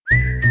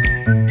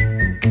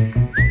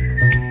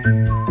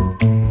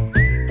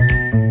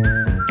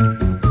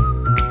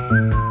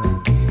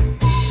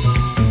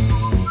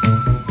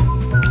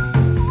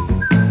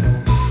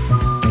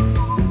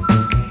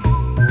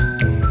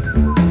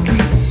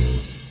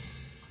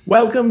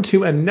Welcome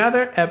to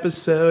another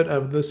episode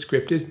of The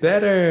Script is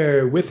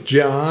Better with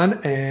Jon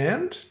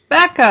and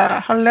Becca,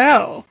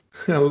 hello.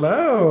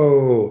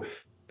 hello.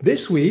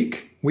 This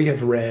week we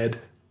have read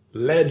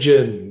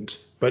Legend,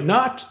 but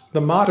not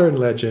the modern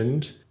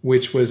Legend,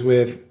 which was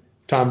with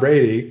Tom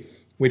Brady,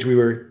 which we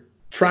were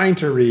trying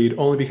to read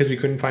only because we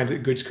couldn't find a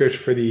good script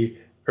for the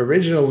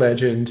original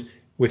Legend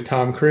with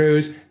Tom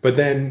Cruise, but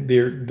then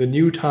the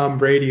new Tom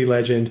Brady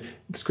Legend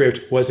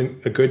script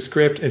wasn't a good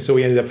script, and so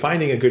we ended up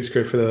finding a good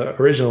script for the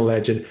original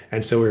Legend,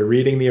 and so we're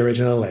reading the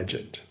original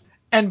Legend.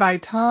 And by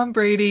Tom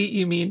Brady,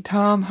 you mean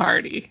Tom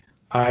Hardy.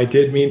 I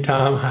did mean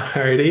Tom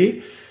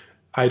Hardy.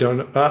 I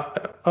don't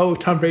know.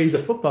 Tom Brady's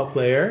a football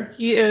player.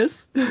 He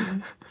is.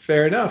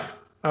 Fair enough.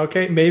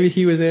 Okay, maybe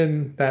he was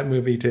in that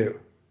movie too.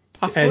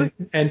 Possibly.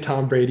 And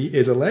Tom Brady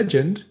is a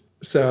legend,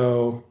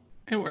 so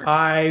It works.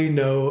 I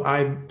know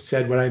I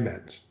said what I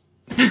meant.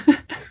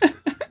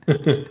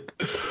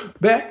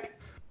 Beck,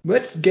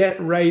 let's get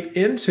right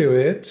into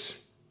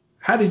it.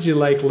 How did you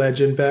like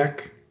Legend,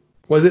 Beck?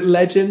 Was it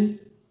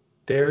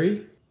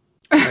legendary?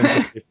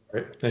 I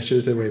should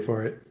have said wait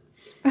for it.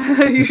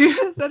 You should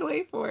have said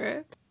wait for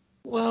it.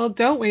 Well,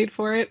 don't wait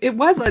for it. It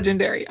was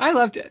legendary. I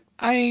loved it.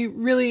 I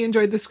really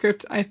enjoyed the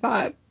script. I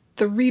thought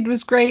the read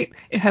was great.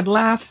 It had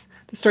laughs.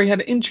 The story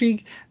had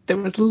intrigue. There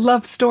was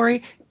love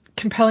story,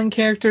 compelling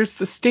characters.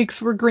 The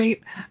stakes were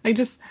great.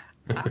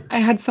 I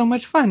had so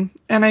much fun.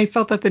 And I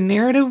felt that the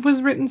narrative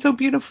was written so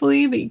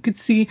beautifully that you could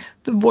see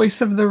the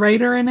voice of the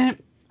writer in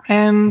it.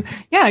 And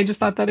yeah, I just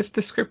thought that if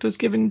the script was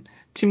given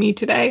to me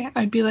today,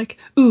 I'd be like,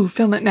 ooh,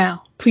 film it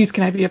now. Please,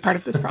 can I be a part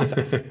of this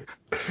process?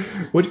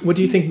 What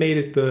do you think made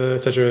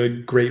it such a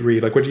great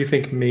read? Like, what do you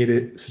think made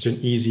it such an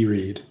easy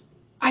read?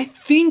 I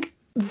think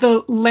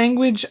the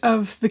language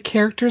of the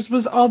characters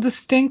was all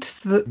distinct,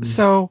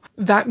 so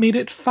that made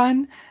it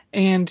fun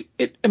and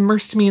it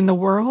immersed me in the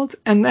world.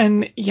 And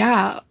then,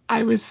 yeah,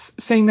 I was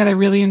saying that I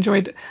really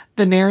enjoyed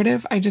the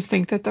narrative. I just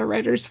think that the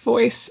writer's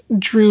voice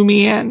drew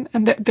me in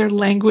and that their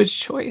language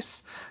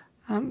choice.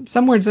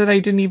 Some words that I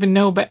didn't even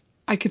know, but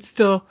I could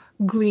still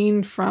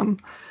glean from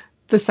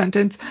the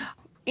sentence.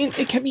 It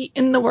kept me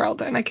in the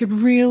world and I could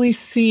really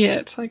see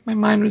it. Like my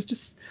mind was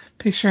just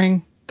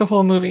picturing the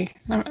whole movie.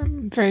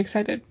 I'm very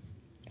excited.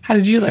 How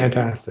did you like it?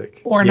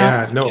 Fantastic. Or not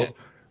Yeah, like no. it?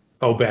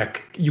 Oh,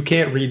 Beck, you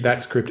can't read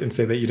that script and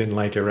say that you didn't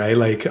like it, right?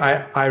 Like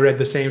I read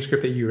the same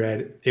script that you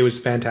read. It was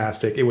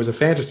fantastic. It was a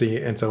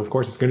fantasy, and so of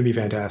course it's going to be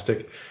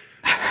fantastic.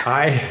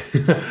 I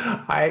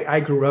I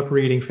grew up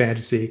reading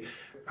fantasy.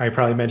 I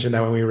probably mentioned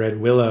that when we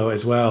read Willow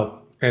as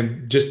well.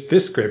 And just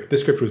this script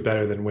was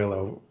better than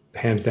Willow,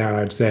 hands down,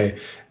 I'd say.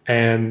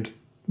 And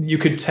you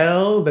could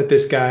tell that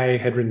this guy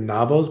had written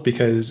novels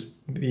because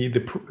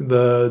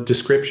the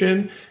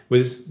description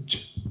was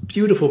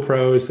beautiful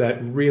prose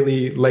that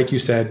really, like you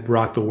said,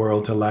 brought the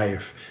world to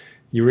life.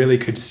 You really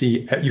could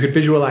see, you could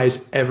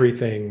visualize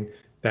everything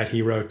that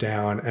he wrote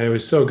down, and it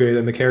was so good.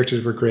 And the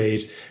characters were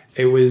great.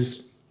 It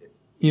was,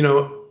 you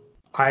know,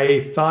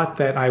 I thought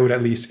that I would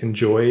at least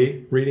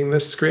enjoy reading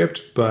this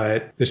script,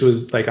 but this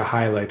was like a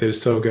highlight. It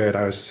was so good.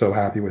 I was so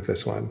happy with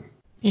this one.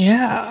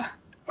 Yeah.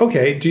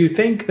 Okay, do you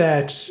think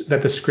that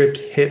the script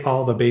hit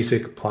all the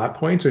basic plot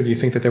points, or do you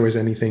think that there was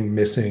anything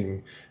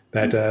missing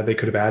that they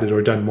could have added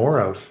or done more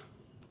of?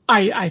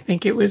 I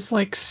think it was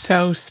like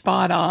so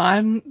spot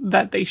on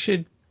that they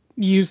should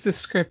use the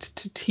script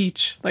to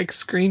teach like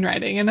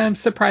screenwriting, and I'm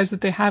surprised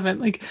that they haven't.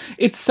 Like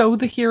it's so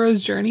the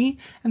hero's journey,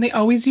 and they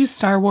always use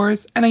Star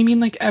Wars, and I mean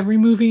like every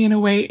movie in a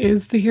way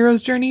is the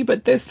hero's journey,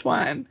 but this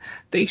one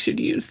they should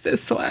use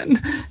this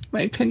one. In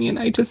my opinion,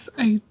 I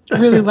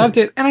really loved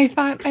it, and I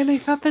thought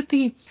that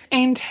the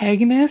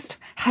antagonist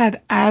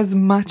had as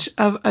much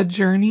of a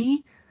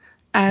journey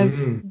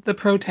as Mm. the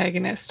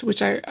protagonist,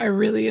 which I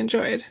really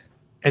enjoyed.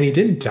 And he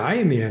didn't die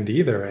in the end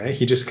either, eh?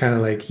 He just kind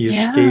of like he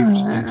escaped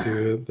Yeah.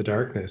 into the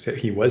darkness.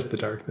 He was the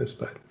darkness,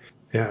 but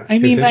yeah, I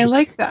it was mean, I interesting.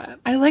 like that.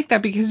 I like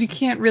that because you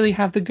can't really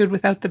have the good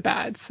without the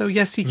bad. So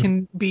yes, he Mm.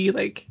 can be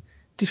like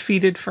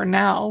defeated for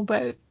now,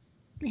 but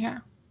yeah.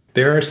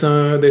 There's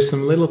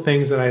some little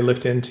things that I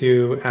looked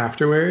into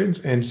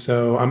afterwards, and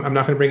so I'm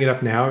not going to bring it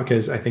up now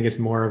because I think it's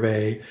more of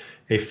a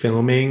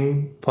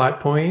filming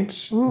plot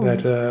point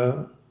that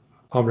Ooh.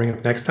 I'll bring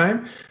up next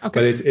time. But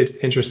Okay. it's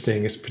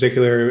interesting. It's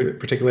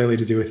particularly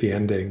to do with the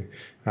ending.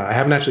 I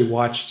haven't actually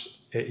watched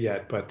it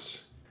yet, but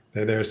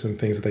there are some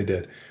things that they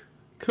did.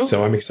 Cool.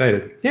 So I'm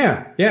excited.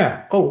 Yeah,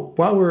 yeah. Oh,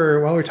 while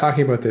we're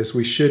talking about this,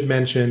 we should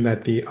mention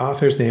that the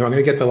author's name. I'm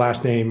going to get the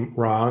last name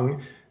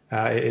wrong.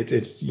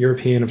 It's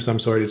European of some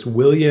sort. It's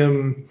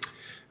William.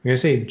 I'm going to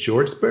say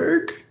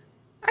Jortsberg.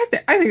 I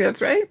think that's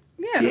right.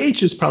 The Yeah.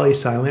 H is probably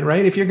silent,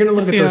 right? If you're going to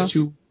I look at those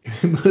feel. two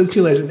those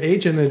two letters,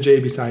 H and then J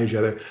beside each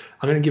other,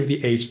 I'm going to give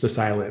the H the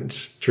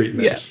silent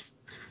treatment. Yes.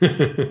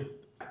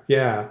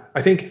 Yeah,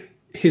 I think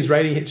his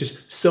writing had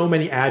just so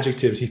many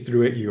adjectives he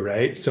threw at you,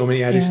 right? So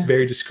many adjectives, Yeah.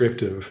 very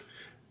descriptive.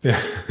 Yeah.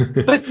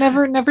 But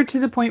never to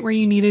the point where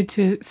you needed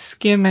to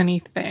skim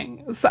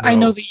anything. So I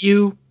know No. that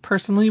you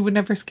personally would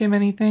never skim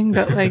anything,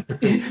 but like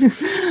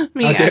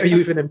How Me, dare you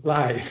even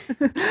imply?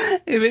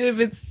 if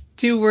it's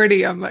too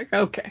wordy, I'm like,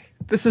 okay,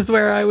 this is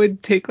where I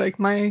would take like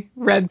my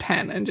red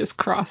pen and just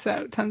cross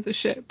out tons of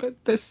shit. But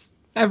this,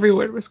 every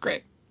word was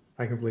great.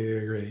 I completely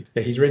agree.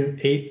 Yeah, he's written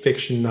 8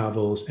 fiction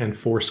novels and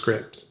 4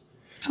 scripts.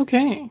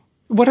 Okay.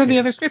 What are the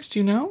Yeah. other scripts? Do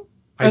you know?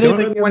 I Are they don't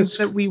know like the other. ones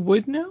that we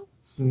would know?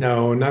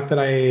 No, not that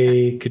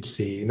I could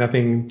see.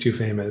 Nothing too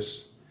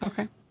famous.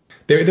 Okay.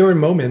 There were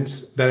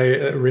moments that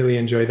I really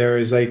enjoyed. There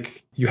was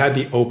like you had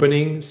the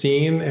opening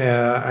scene.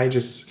 I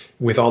just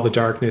with all the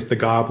darkness, the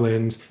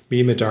goblins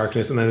being the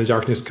darkness, and then the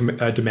darkness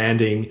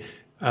demanding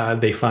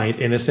they find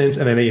innocence,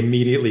 and then they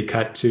immediately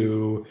cut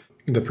to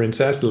the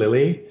princess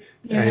Lily,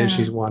 and Yeah.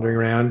 she's wandering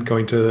around,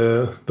 going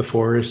to the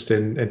forest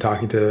and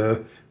talking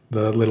to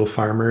the little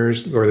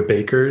farmers or the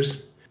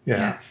bakers. Yeah,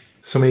 Yes.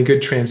 so many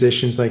good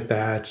transitions like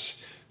that.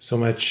 So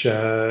much,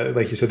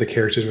 like you said, the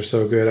characters were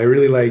so good.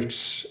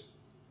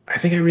 I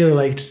think I really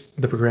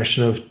liked the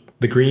progression of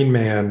the Green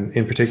Man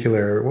in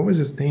particular. What was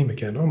his name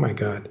again? Oh my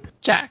God.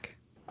 Jack.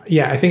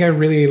 Yeah, I think I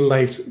really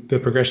liked the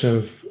progression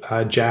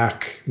of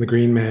Jack, the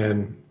Green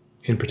Man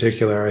in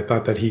particular. I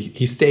thought that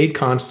he stayed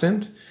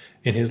constant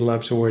in his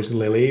love towards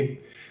Lily,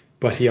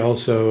 but he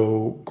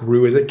also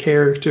grew as a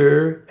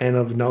character and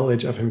of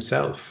knowledge of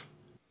himself.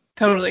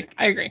 Totally.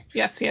 I agree.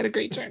 Yes, he had a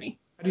great journey.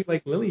 How do you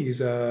like Lily's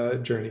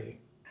journey?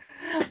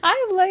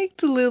 I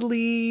liked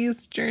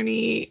Lily's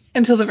journey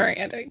until the very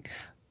ending,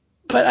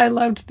 but I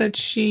loved that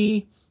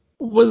she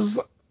was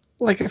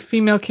like a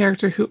female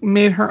character who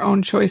made her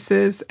own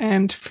choices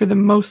and for the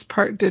most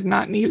part did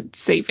not need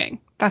saving.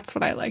 That's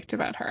what I liked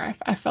about her.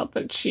 I felt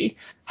that she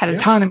had Yeah.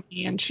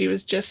 autonomy and she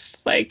was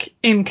just like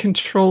in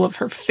control of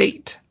her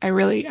fate. I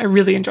really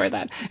enjoyed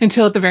that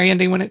until at the very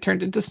ending when it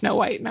turned into Snow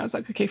White and I was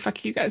like, okay,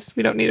 fuck you guys.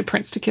 We don't need a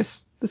prince to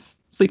kiss this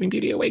Sleeping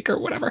Beauty awake or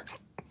whatever.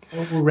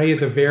 Oh, right at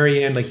the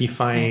very end, like he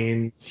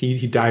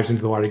dives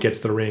into the water, gets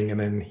the ring, and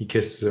then he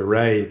kisses her.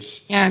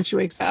 Right. Yeah, and she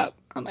wakes up.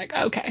 I'm like,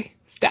 okay,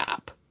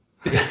 stop.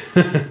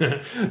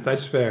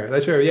 That's fair.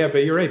 That's fair. Yeah,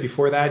 but you're right.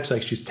 Before that, it's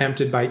like she's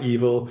tempted by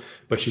evil,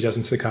 but she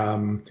doesn't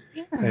succumb.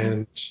 Yeah.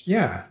 And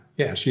yeah,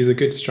 she's a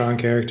good, strong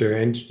character.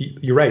 And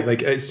you're right.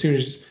 Like as soon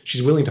as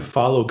she's willing to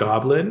follow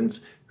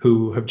goblins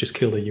who have just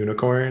killed a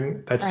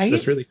unicorn, that's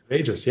Right? really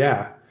courageous.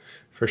 Yeah,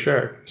 for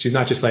sure. She's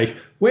not just like,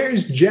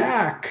 "Where's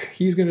Jack?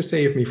 He's gonna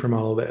save me from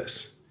all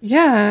this."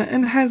 Yeah,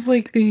 and has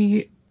like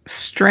the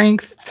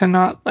strength to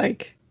not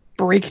like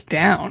break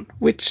down,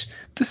 which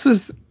this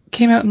was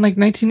came out in like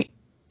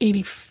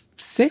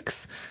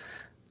 1986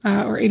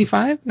 or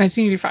 85,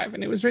 1985,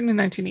 and it was written in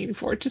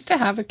 1984. Just to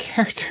have a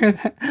character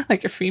that,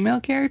 like a female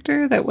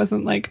character, that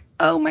wasn't like,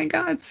 "Oh my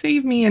God,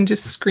 save me!" and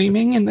just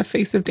screaming in the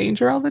face of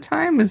danger all the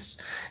time is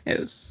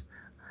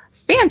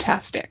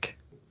fantastic.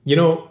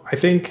 I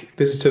think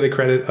this is to the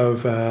credit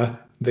of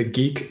the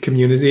geek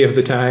community of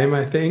the time.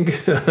 I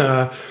think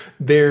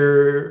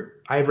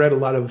I've read a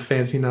lot of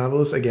fantasy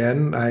novels.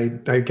 Again,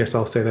 I guess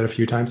I'll say that a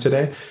few times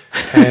today.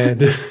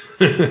 And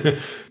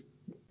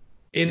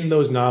in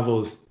those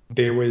novels,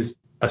 there was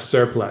a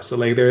surplus. So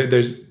like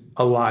there's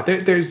a lot.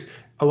 There's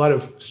a lot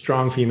of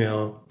strong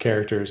female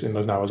characters in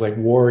those novels, like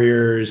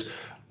warriors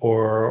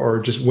or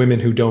just women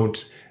who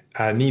don't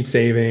need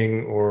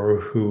saving or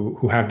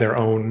who have their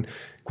own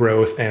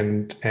growth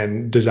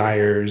and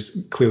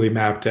desires clearly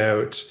mapped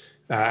out.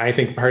 I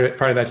think part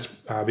of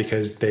that's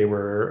because they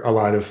were a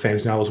lot of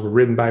fantasy novels were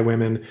written by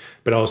women,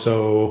 but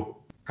also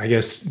I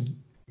guess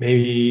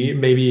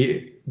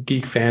maybe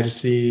geek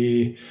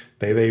fantasy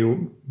they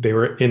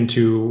were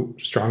into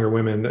stronger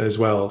women as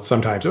well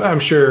sometimes. I'm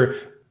sure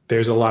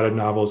there's a lot of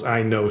novels.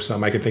 I know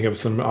some. I can think of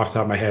some off the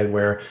top of my head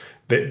where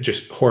that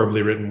just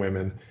horribly written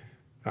women.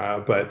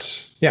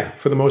 But yeah,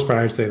 for the most part,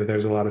 I would say that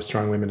there's a lot of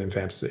strong women in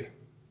fantasy.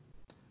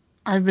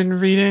 I've been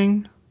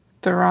reading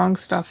the wrong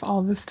stuff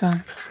all this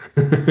time.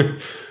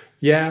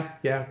 Yeah,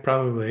 I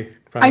probably.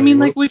 mean,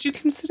 What like, would you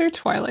consider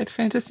Twilight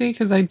fantasy?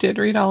 Because I did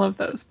read all of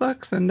those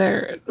books, and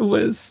there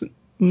was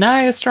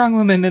nigh a strong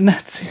woman in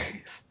that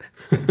series.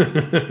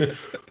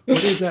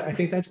 what is that? I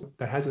think that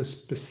has a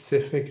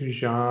specific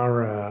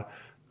genre.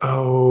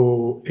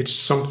 Oh, it's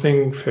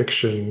something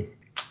fiction.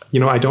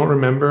 I don't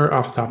remember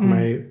off the top of Mm.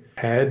 my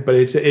head, but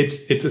it's a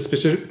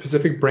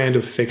specific brand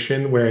of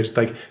fiction where it's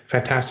like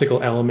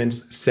fantastical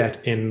elements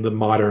set in the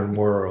modern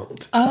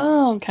world.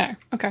 Oh, okay.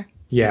 Okay.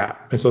 Yeah,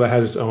 and so that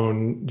has its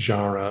own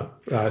genre,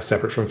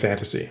 separate from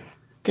fantasy.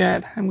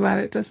 Good. I'm glad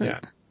it doesn't Yeah.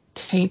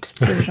 taint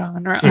the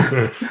genre.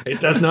 It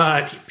does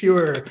not.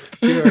 Pure.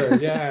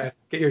 Yeah.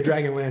 Get your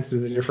dragon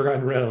lances and your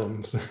forgotten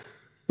realms.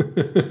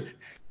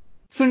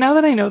 So now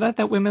that I know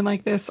that women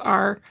like this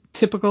are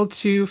typical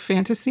to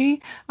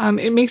fantasy,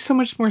 it makes so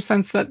much more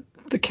sense that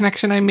the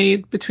connection I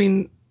made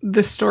between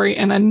this story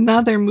and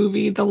another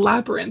movie, The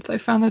Labyrinth, I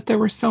found that there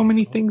were so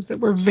many things that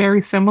were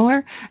very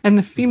similar, and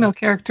the female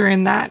character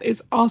in that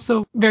is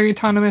also very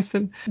autonomous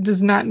and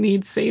does not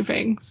need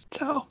saving.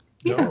 So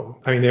yeah, No,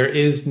 I mean there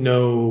is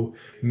no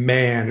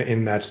man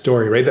in that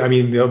story, right? I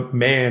mean the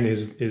man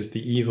is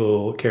the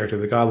evil character,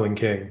 the Goblin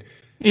King.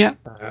 Yeah.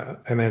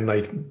 And then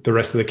like the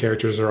rest of the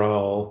characters are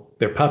all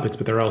they're puppets,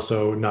 but they're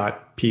also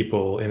not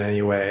people in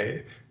any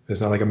way.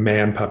 There's not like a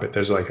man puppet.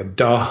 There's like a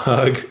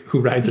dog who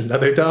rides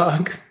another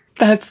dog.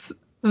 That's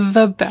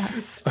the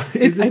best.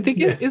 Is I it? think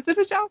Yeah, is it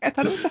a dog? I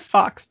thought it was a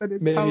fox, but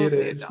it's maybe it probably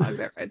a is. dog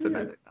that rides Yeah.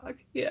 another dog.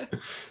 Yeah.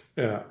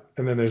 Yeah.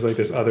 And then there's like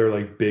this other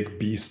like big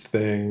beast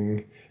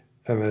thing.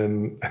 And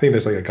then I think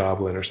there's like a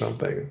goblin or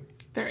something.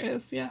 There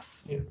is,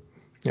 yes. Yeah.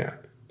 Yeah.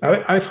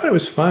 I thought it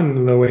was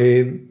fun the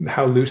way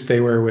how loose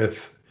they were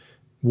with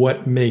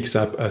what makes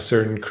up a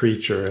certain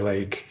creature.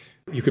 Like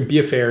you could be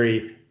a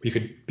fairy, you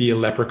could be a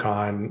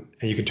leprechaun,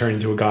 and you could turn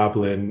into a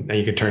goblin, and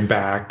you could turn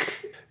back.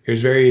 It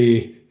was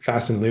very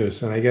fast and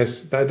loose, and I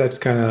guess that's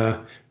kind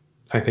of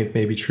I think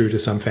maybe true to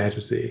some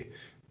fantasy,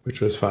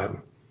 which was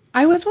fun.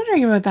 I was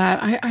wondering about that.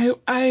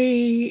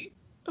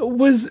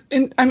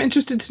 I'm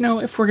interested to know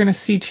if we're going to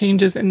see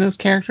changes in those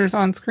characters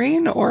on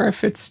screen or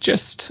if it's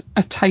just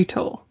a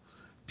title.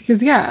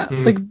 Because yeah,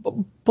 like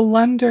Mm,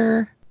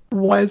 Blunder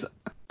was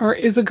or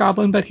is a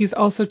goblin, but he's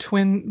also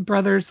twin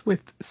brothers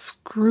with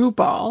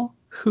Screwball,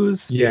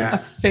 who's a yeah.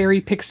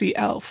 fairy pixie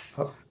elf,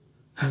 Oh,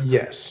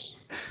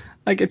 yes.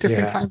 like at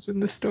different Yeah. times in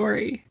the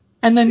story.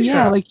 And then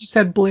yeah, Yeah. like you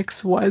said,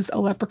 Blix was a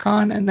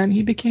leprechaun, and then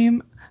he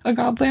became a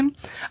goblin.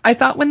 I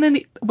thought when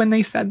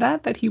they said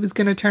that he was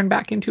going to turn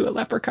back into a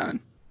leprechaun.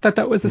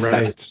 That was a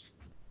setup. Right.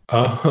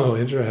 Oh,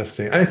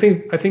 interesting. I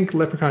think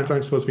leprechauns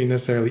aren't supposed to be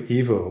necessarily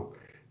evil.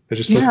 They're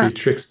just supposed to Yeah, be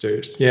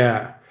tricksters.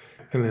 Yeah.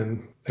 And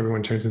then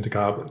everyone turns into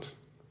goblins.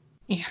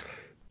 yeah.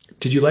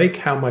 Did you like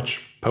how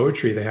much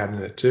poetry they had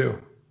in it too?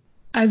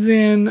 As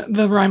in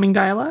the rhyming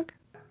dialogue.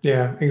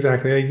 Yeah,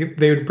 exactly.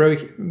 They would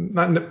break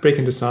not break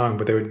into song,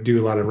 but they would do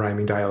a lot of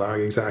rhyming dialogue.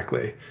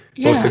 Exactly.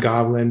 Both the Yeah,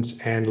 goblins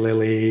and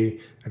Lily.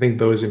 I think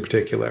those in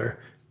particular,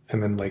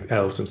 and then like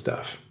elves and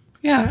stuff.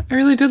 yeah. I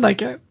really did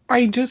like it.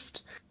 I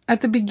just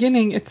at the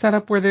beginning it set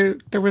up where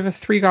there were the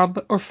three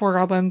goblin or four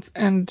goblins,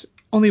 and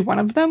only one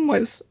of them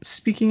was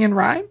speaking in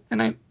rhyme,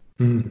 and I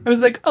Mm. was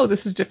like, oh,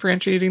 this is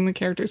differentiating the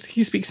characters.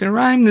 He speaks in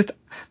rhyme.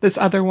 This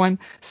other one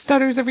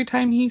stutters every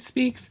time he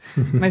speaks,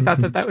 and I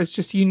thought that was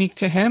just unique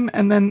to him.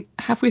 And then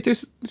halfway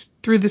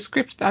through the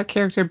script, that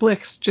character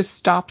Blix just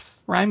stops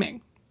rhyming,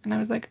 and I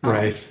was like, oh,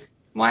 Right.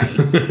 why?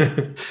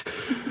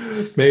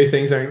 Maybe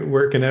things aren't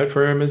working out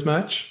for him as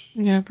much.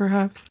 Yeah,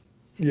 perhaps.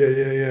 Yeah,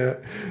 yeah, yeah.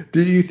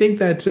 Do you think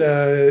that,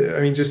 I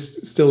mean,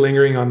 just still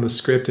lingering on the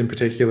script in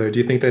particular, do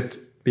you think that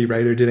the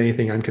writer did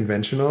anything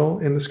unconventional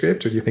in the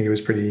script, or do you think it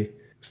was pretty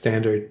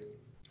standard?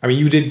 I mean,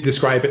 you did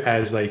describe it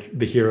as like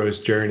the hero's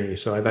journey,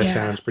 so that Yeah.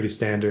 sounds pretty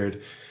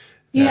standard.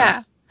 Yeah.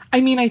 Yeah.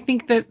 I mean, I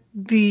think that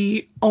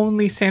the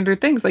only standard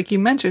things, like you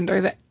mentioned,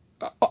 are the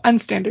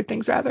unstandard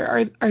things rather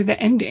are the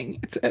ending.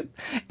 It's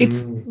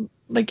Mm,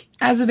 like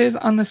as it is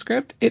on the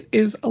script, it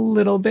is a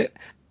little bit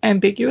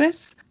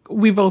ambiguous.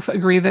 We both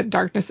agree that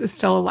darkness is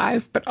still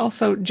alive, but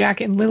also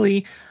Jack and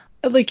Lily,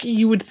 like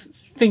you would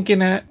think in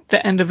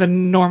the end of a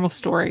normal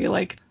story,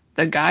 like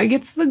the guy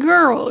gets the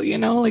girl,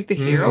 like the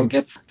hero mm,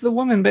 gets the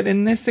woman, but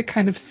in this it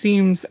kind of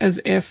seems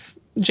as if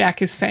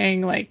Jack is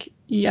saying like,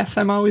 yes,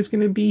 I'm always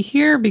going to be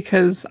here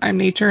because I'm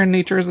nature and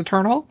nature is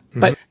eternal,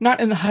 mhm. but not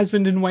in the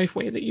husband and wife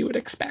way that you would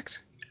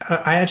expect.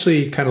 I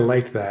actually kind of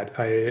like that.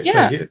 I like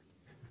Yeah. it.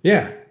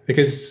 Yeah,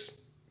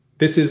 because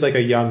this is like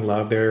a young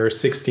love. They're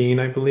 16,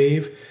 I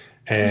believe,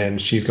 Yeah.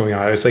 and she's going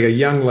on. It's like a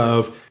young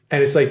love,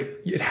 and it's like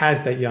it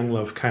has that young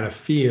love kind of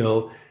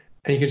feel,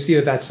 and you can see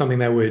that that's something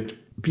that would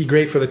be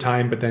great for the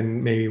time, but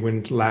then maybe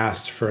wouldn't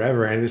last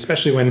forever, and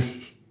especially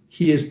when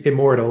he is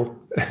immortal.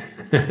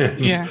 And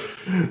Yeah.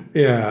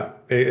 yeah,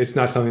 it's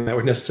not something that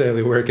would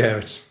necessarily work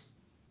out.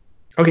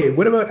 Okay,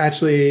 what about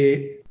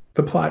actually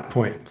the plot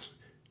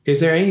points? Is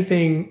there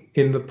anything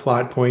in the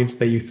plot points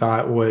that you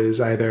thought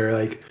was either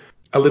like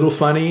a little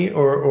funny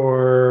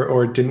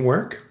or didn't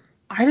work?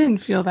 I didn't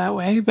feel that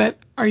way, but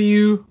are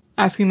you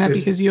asking that There's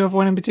because you have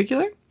one in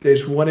particular?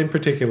 there's one in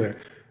particular.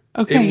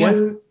 It Okay, yeah.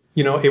 wasn't,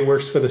 it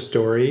works for the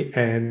story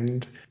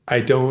and I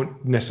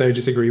don't necessarily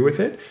disagree with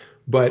it,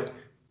 but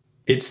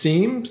it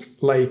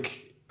seems like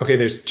okay,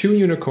 there's two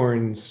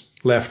unicorns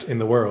left in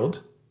the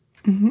world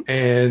Hmm.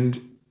 and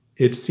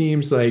it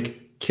seems like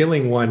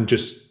killing one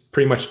just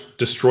pretty much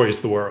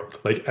destroys the world.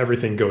 Like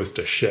everything goes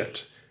to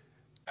shit.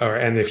 Or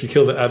and if you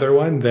kill the other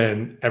one,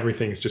 then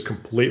everything's just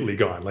completely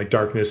gone. Like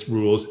darkness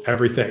rules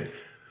everything.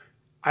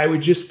 I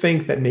would just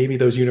think that maybe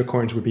those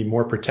unicorns would be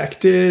more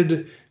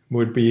protected,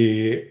 would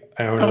be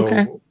I don't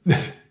Okay. know,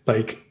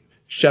 like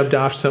shoved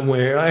off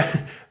somewhere.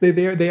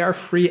 They are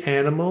free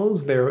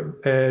animals. They're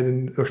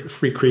and or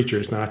free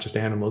creatures, not just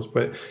animals,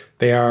 but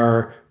they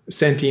are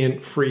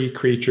sentient, free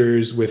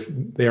creatures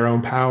with their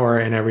own power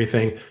and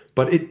everything.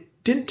 But it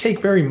didn't take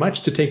very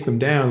much to take them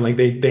down. Like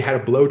they had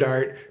a blow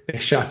dart. They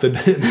shot the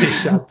they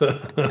shot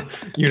the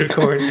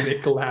unicorn and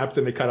it collapsed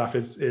and they cut off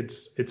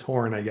its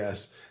horn, I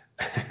guess.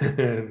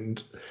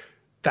 And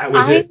that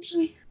was I it.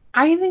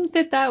 I think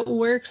that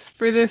works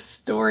for this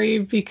story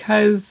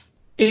because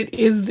it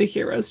is the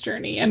hero's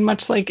journey, and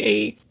much like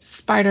a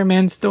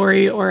Spider-Man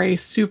story or a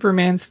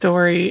Superman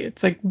story,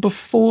 it's like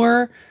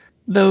before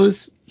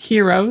those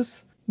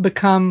heroes,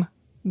 become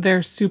their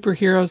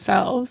superhero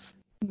selves,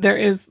 there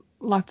is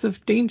lots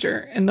of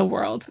danger in the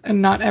world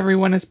and not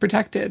everyone is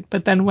protected.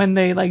 But then when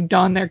they like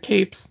don their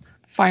capes,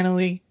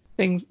 finally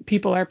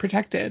people are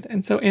protected.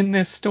 And so in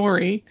this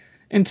story,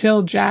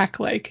 until Jack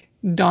like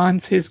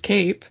dons his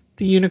cape,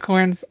 the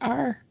unicorns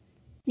are,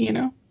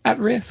 at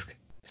risk.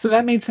 So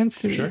that made sense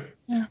to For me. sure.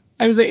 Yeah.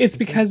 I was like, it's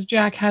Okay. because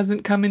Jack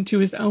hasn't come into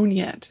his own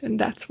yet, and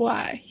that's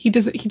why. He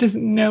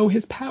doesn't know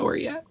his power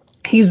yet.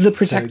 He's the To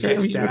protector get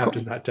of stabbed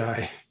and unicorns. not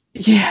die.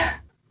 Yeah.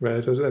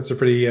 Right. That's a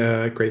pretty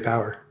great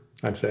power,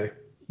 I'd say.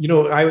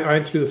 I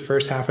went through the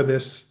first half of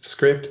this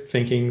script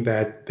thinking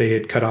that they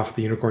had cut off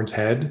the unicorn's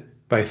head,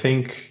 but I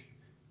think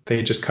they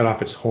had just cut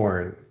off its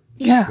horn.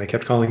 Yeah. And they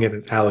kept calling it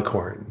an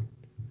alicorn.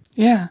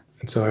 Yeah.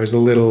 And so I was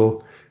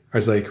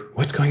like,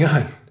 what's going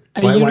on?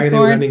 A Why are they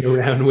unicorn. running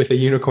around with a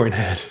unicorn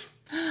head?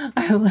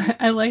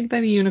 I like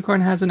that a unicorn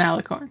has an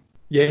alicorn,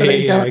 Yeah, but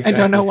yeah, yeah, I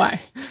don't know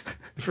exactly. why.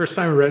 The first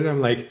time I read it,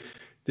 I'm like,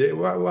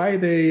 why are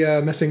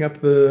they messing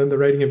up the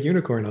writing of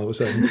unicorn all of a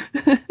sudden?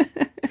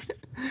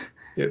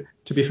 Yeah,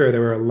 to be fair,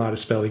 there were a lot of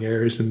spelling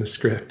errors in the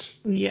script.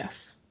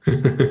 Yes.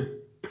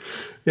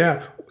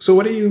 Yeah. So,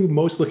 what are you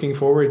most looking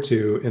forward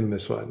to in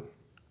this one?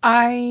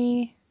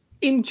 I,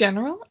 in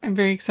general, I'm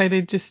very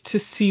excited just to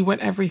see what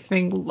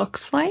everything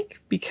looks like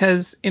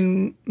because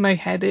in my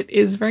head it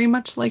is very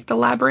much like the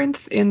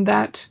labyrinth in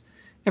that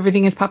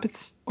everything is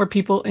puppets or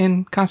people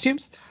in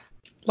costumes.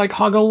 Like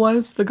Hoggle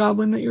was the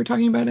goblin that you were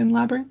talking about in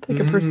Labyrinth, like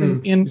a person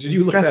Did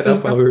you look dressed that as a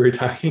up while we goblin. were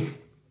talking?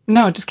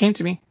 No, it just came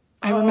to me.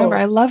 I remember.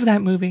 I Oh, love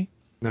that movie.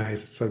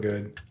 nice. It's so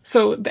good.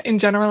 So in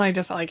general, I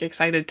just like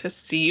excited to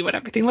see what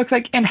everything looks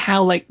like and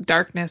how like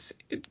darkness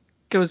it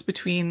goes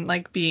between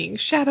like being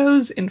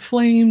shadows and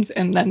flames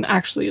and then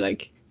actually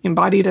like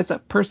embodied as a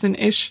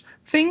person-ish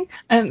thing.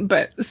 And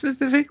but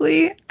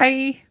specifically,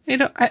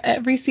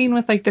 every scene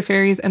with like the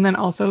fairies and then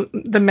also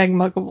the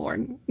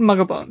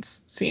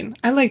Mugglebones scene.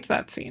 I liked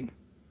that scene.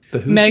 The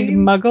Who Meg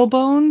scene?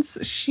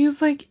 Mugglebones,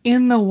 she's like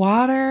in the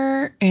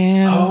water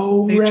and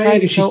Oh, they try right. to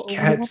And go she over the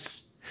water.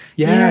 gets.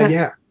 Yeah, Yeah,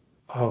 yeah.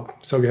 Oh,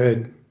 so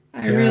good.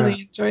 I Yeah.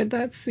 really enjoyed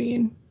that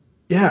scene.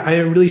 Yeah,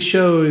 it really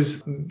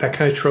shows that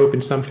kind of trope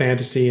in some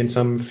fantasy and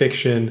some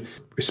fiction,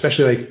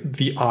 especially like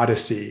the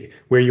Odyssey,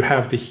 where you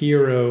have the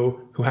hero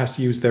who has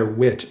to use their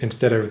wit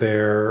instead of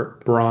their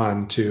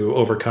brawn to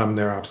overcome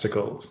their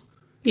obstacles.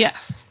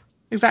 Yes,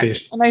 exactly.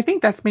 Fish And I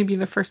think that's maybe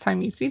the first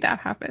time you see that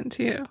happen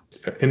too.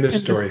 in this In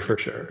this story for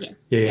story. sure.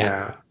 Yes. Yeah.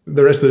 Yeah.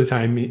 The rest of the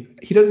time,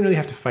 he doesn't really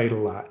have to fight a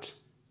lot.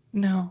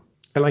 No.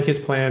 I like his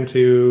plan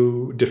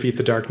to defeat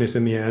the darkness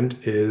in the end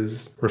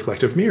is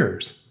reflective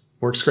mirrors.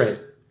 Works great.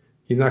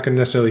 He's not going to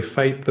necessarily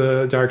fight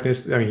the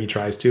darkness. I mean, he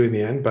tries to in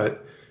the end,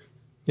 but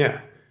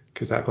yeah,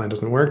 because that plan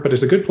doesn't work. But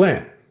it's a good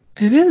plan.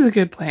 It is a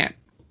good plan.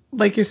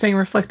 Like you're saying,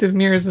 reflective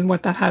mirrors and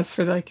what that has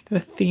for like the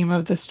theme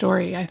of the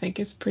story, I think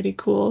is pretty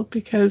cool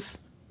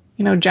because,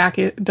 Jack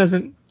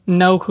doesn't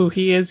know who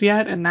he is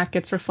yet, and that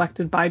gets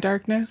reflected by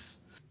darkness.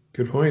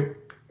 Good point.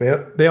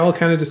 They all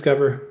kind of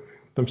discover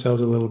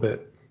themselves a little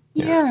bit.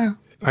 Yeah. Yeah.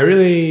 I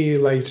really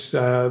liked,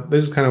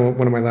 this is kind of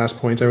one of my last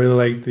points. I really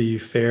liked the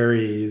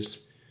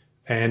fairies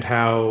and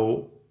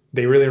how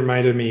they really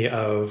reminded me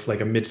of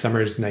like a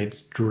Midsummer's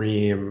Night's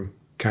Dream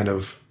kind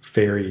of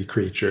fairy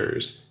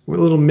creatures. A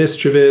little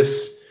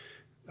mischievous,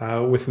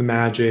 with the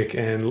magic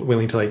and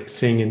willing to like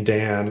sing and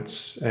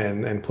dance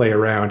and play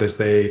around as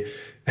they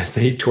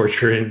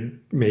torture and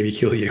maybe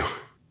kill you.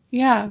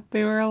 Yeah,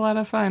 they were a lot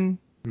of fun,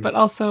 but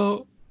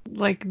also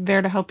like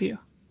there to help you.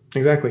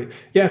 Exactly.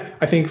 Yeah,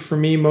 I think for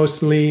me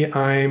mostly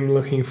I'm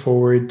looking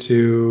forward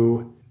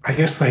to I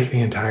guess like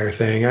the entire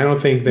thing. I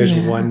don't think there's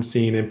Yeah. one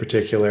scene in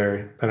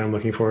particular that I'm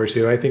looking forward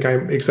to. I think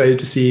I'm excited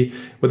to see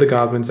what the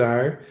goblins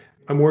are.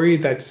 I'm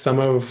worried that some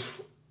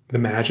of the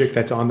magic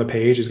that's on the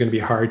page is going to be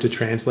hard to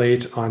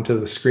translate onto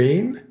the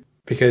screen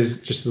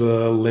because just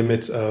the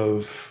limits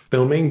of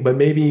filming, but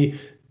maybe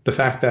the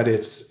fact that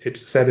it's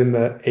set in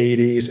the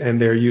 80s and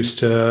they're used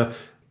to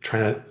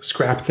trying to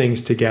scrap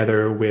things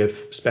together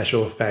with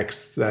special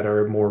effects that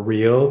are more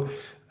real,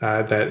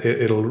 that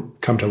it'll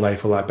come to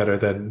life a lot better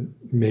than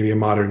maybe a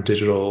modern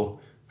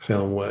digital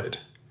film would.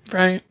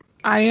 Right.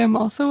 I am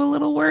also a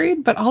little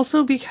worried, but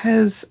also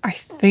because I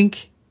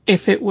think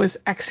if it was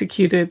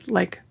executed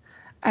like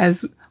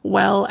as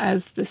well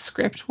as the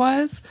script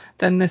was,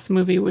 then this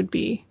movie would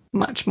be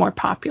much more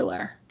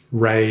popular.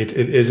 Right.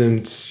 It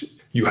isn't,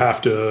 you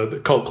have to, the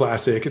cult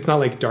classic. It's not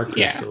like Dark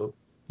Yeah. Crystal.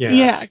 Yeah.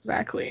 Yeah,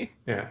 exactly.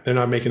 Yeah. They're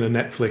not making a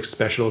Netflix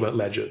special about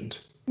Legend.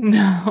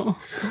 No.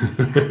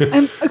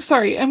 And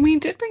sorry, and we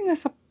did bring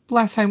this up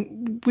last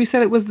time. We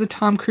said it was the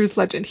Tom Cruise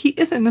legend. He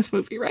is in this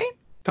movie, right?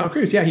 Tom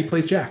Cruise, yeah, he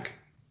plays Jack.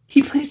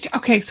 He plays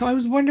Okay, so I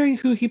was wondering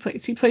who he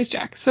plays. He plays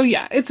Jack. So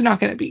yeah, it's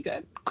not going to be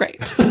good. Great.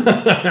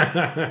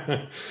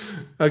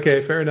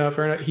 Okay, fair enough.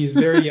 Fair enough. He's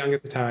very young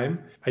at the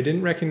time. I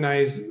didn't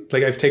recognize,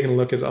 like, I've taken a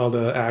look at all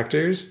the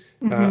actors.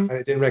 Hmm. I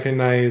didn't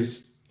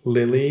recognize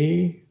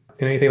Lily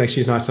in anything. Like,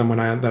 she's not someone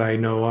that I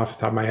know off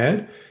the top of my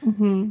head.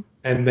 Hmm.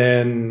 And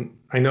then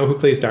I know who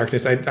plays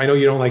Darkness. I know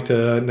you don't like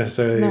to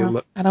necessarily No,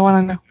 look. I don't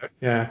want to know.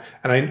 Yeah,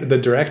 and the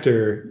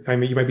director. I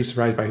mean, you might be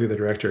surprised by who the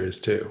director is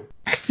too.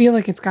 I feel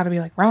like it's got to be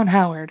like Ron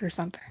Howard or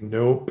something.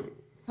 Nope.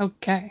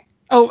 Okay.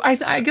 Oh,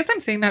 I guess I'm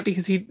saying that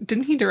because he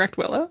didn't he direct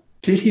Willow?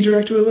 Did he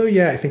direct Willow?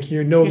 Yeah, I think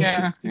you know.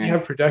 Yeah, Did he yeah,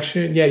 have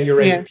production? Yeah,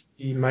 you're yeah, right.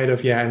 He might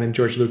have. Yeah, and then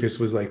George Lucas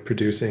was like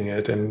producing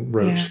it and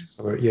wrote yeah.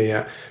 some of it. Yeah,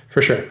 yeah,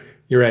 for sure.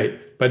 You're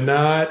right, but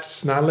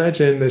not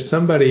Legend. There's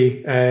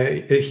somebody.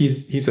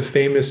 He's a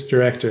famous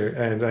director,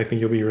 and I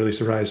think you'll be really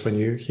surprised when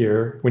you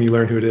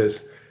learn who it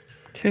is.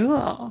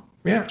 Cool.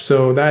 Yeah,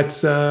 so that's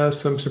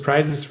some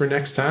surprises for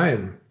next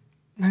time.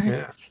 Nice.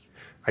 Yeah,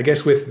 I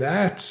guess with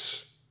that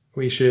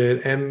we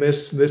should end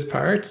this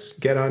part,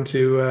 get on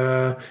to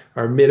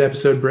our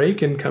mid-episode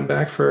break, and come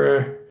back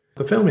for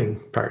the filming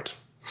part.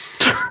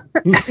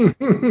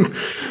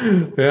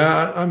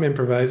 Yeah, I'm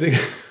improvising.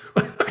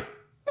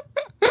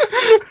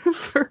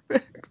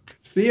 Perfect.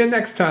 See you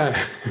next time.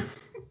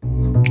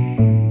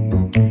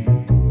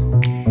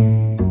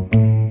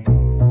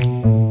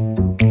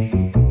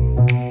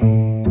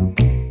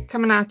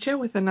 Coming at you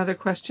with another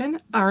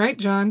question. All right,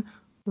 John.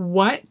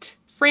 What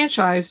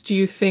franchise do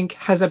you think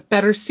has a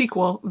better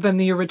sequel than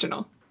the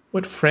original?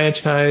 What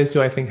franchise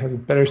do I think has a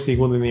better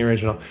sequel than the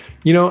original?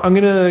 You know, I'm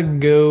gonna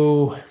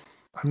go.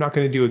 I'm not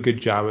gonna do a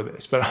good job of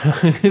this, but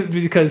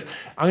because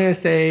I'm gonna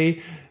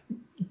say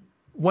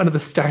one of the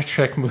Star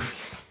Trek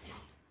movies.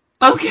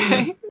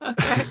 Okay.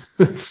 Okay.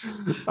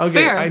 Okay,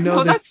 Fair. I know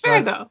No, this that's is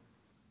fair not.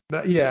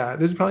 though. Yeah,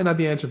 this is probably not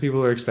the answer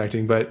people are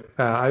expecting, but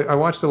I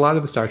watched a lot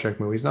of the Star Trek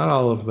movies, not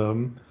all of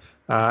them,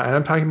 and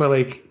I'm talking about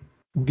like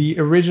the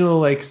original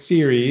like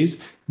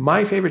series.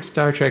 My favorite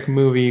Star Trek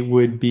movie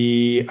would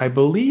be, I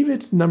believe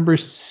it's number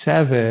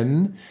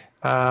seven.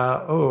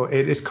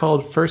 It is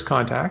called First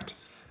Contact,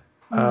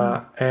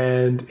 Mm.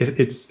 and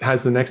it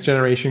has the Next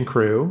Generation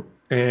crew,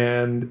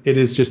 and it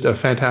is just a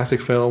fantastic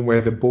film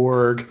where the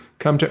Borg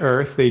come to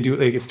Earth. They do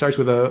like it starts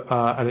with a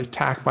an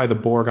attack by the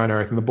Borg on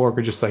Earth, and the Borg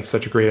are just like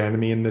such a great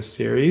enemy in this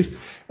series.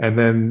 And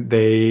then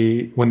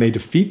when they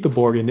defeat the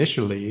Borg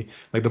initially,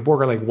 like the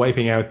Borg are like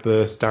wiping out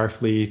the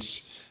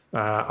Starfleet.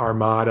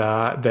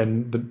 Armada,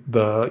 then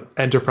the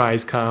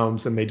Enterprise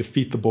comes and they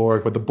defeat the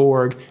Borg. But the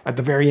Borg, at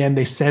the very end,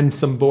 they send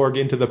some Borg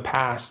into the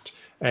past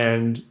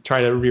and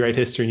try to rewrite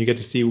history, and you get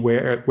to see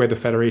where the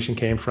Federation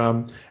came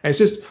from. And it's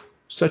just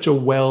such a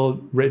well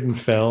written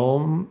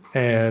film,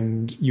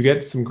 and you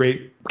get some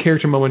great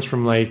character moments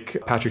from like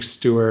Patrick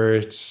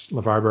Stewart,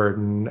 LeVar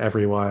Burton,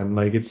 everyone.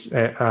 Like it's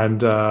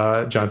and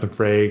Jonathan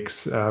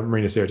Frakes,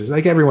 Marina Sirtis.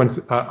 Like everyone's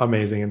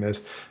amazing in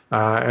this.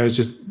 And it's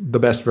just the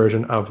best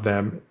version of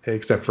them,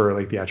 except for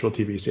like the actual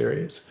TV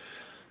series.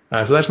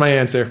 So that's my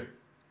answer.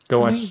 Go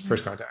watch Amazing.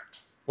 First Contact.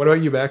 What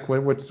about you, Beck?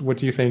 What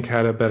do you think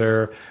had a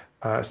better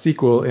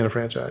sequel in a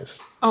franchise?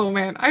 Oh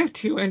man, I have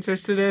two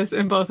answers to this,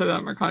 and both of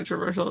them are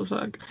controversial as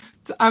fuck.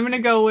 So I'm gonna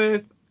go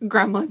with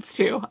Gremlins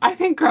 2. I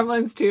think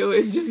Gremlins 2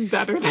 is just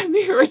better than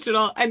the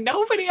original, and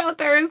nobody out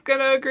there is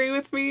gonna agree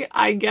with me.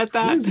 I get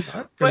that, Who's not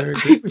going but to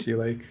agree with you?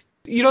 Like,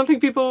 you don't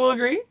think people will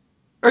agree,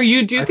 or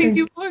you do I think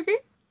think people will agree?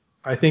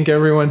 I think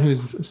everyone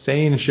who's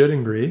sane should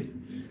agree.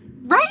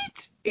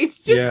 Right? It's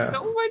just Yeah.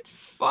 so much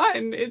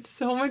fun. It's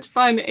so much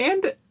fun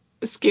and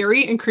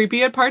scary and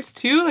creepy at parts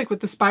too, like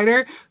with the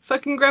spider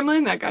fucking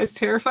gremlin. That guy's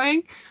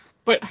terrifying.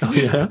 But Oh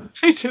yeah.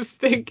 I just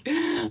think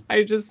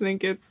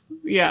it's,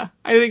 yeah,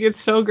 I think it's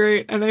so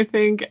great. And I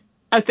think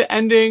at the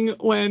ending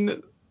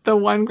when the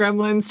one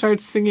gremlin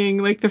starts singing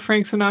like the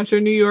Frank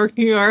Sinatra New York,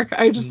 New York,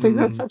 I just think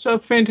that's Mm, such a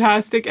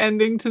fantastic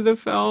ending to the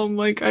film.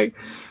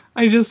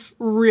 I just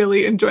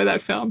really enjoy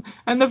that film.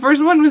 And the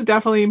first one was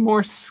definitely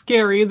more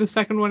scary. The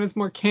second one is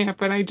more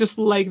camp, and I just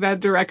like that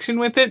direction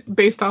with it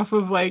based off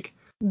of like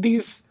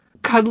these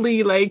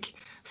cuddly like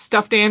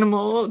stuffed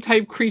animal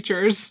type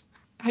creatures.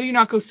 How do you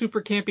not go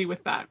super campy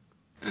with that?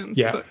 And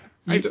yeah. so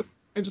You,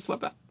 I just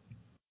love that.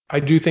 I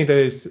do think that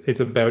it's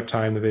about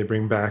time that they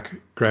bring back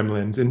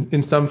Gremlins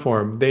in some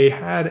form. They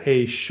had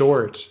a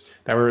short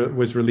that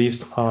was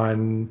released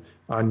on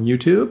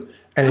YouTube,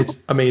 and Oh,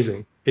 it's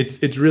amazing.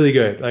 It's really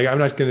good. Like I'm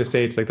not going to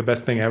say it's like the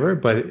best thing ever,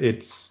 but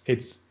it's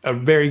a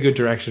very good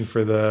direction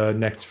for the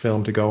next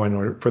film to go in,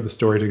 or for the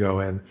story to go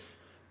in.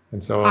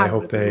 And so I I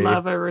hope would they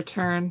love a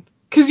return.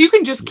 Because you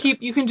can just yeah.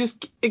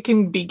 it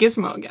can be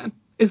Gizmo again.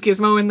 Is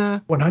Gizmo in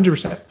the,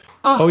 100%.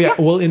 oh, Oh yeah.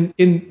 yeah. Well, in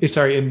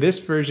this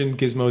version,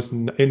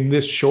 in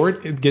this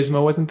short,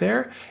 Gizmo wasn't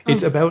there.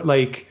 It's Oh, about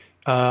like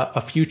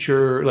a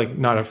future, like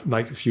not a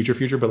like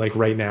future, but like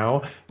right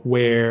now,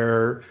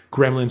 where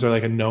gremlins are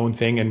like a known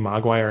thing and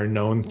Mogwai are a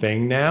known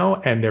thing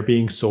now, and they're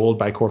being sold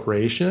by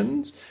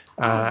corporations.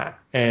 oh.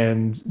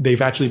 And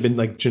they've actually been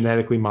like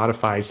genetically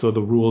modified, so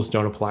the rules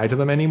don't apply to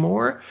them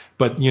anymore.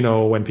 But you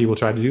know, when people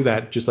try to do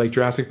that, just like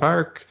Jurassic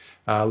Park,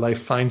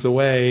 life finds a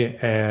way,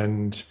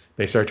 and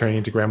they start turning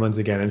into gremlins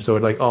again. And so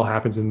it like all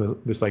happens in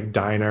this like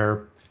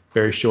diner,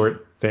 very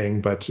short thing,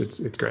 but it's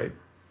great.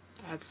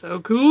 That's so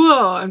cool.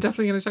 I'm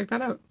definitely gonna check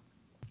that out.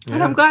 And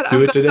Yeah,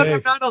 do it that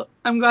today.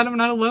 I'm glad I'm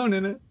not alone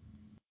in it.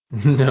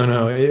 No,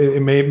 no,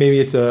 maybe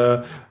it's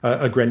a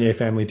Grenier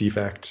family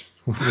defect.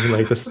 We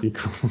like the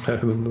sequel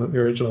better than the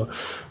original,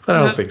 but I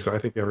don't Yeah. think so. I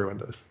think everyone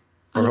does,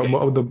 or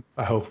Okay.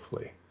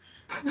 hopefully.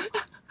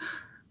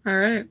 All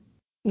right.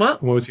 Well,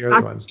 What was your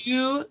other back one?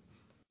 to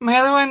my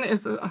other one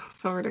is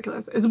so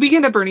ridiculous. It's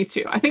Weekend at Bernie's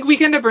 2. I think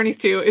Weekend at Bernie's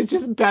 2 is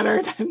just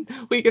better than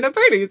Weekend at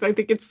Bernie's. I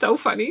think it's so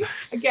funny.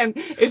 Again,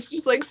 it's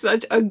just like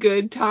such a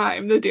good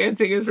time. The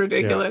dancing is Yeah.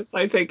 ridiculous.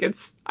 I think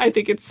it's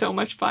so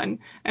much fun.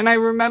 And I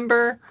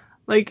remember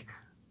like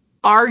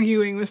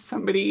arguing with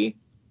somebody.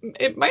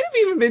 It might have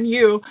even been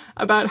you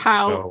about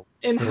how No,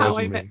 in it How I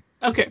wasn't Met. me.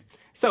 Okay,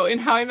 so in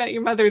How I Met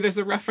Your Mother, there's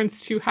a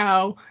reference to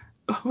how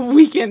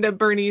Weekend at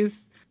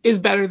Bernie's is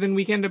better than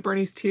Weekend at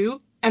Bernie's 2.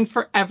 And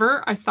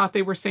forever, I thought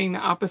they were saying the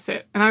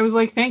opposite. And I was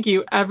like, thank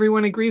you.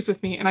 Everyone agrees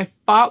with me. And I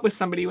fought with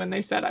somebody when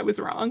they said I was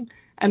wrong.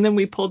 And then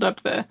we pulled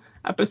up the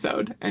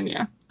episode. And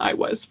yeah, I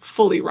was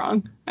fully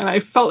wrong. And I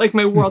felt like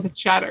my world had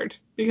shattered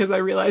because I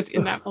realized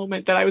in that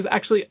moment that I was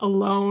actually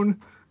alone,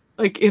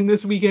 like in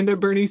this Weekend at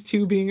Bernie's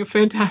 2 being a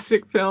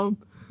fantastic film.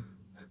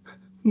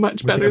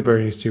 Much Weekend better at than.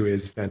 Bernie's 2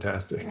 is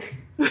fantastic.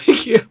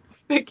 Thank you.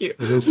 Thank you.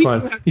 It is We fun.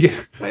 do have Yeah.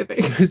 to, I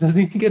think.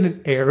 Doesn't he get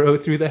an arrow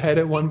through the head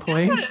at one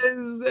point? Yes,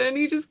 and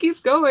he just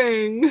keeps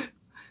going.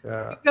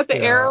 Yeah. He's got the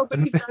Yeah. arrow, but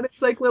he's got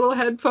his like little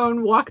headphone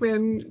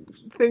Walkman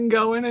thing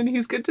going, and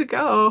he's good to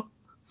go.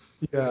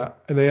 Yeah,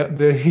 and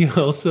he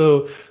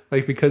also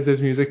like because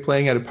there's music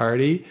playing at a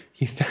party,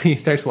 he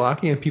starts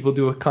walking and people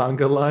do a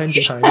conga line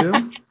behind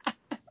him.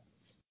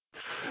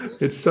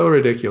 It's so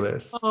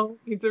ridiculous. Oh,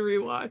 needs a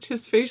rewatch.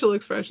 His facial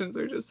expressions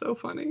are just so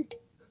funny.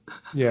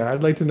 Yeah,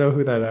 I'd like to know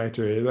who that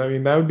actor is. I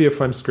mean, that would be a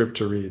fun script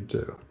to read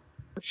too.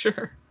 For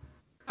sure.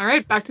 All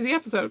right, back to the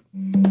episode.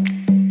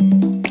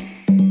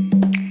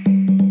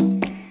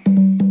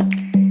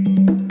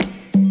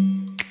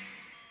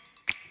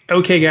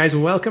 Okay, guys,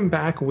 welcome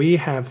back. We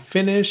have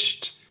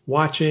finished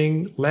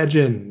watching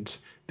Legend,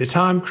 the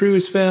Tom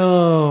Cruise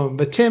film,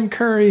 the Tim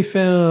Curry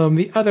film,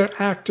 the other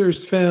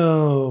actors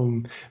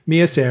film,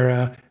 Mia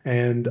Sara,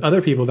 and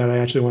other people that I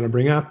actually want to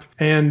bring up,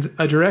 and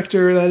a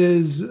director that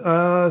is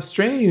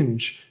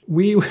strange.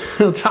 We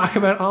will talk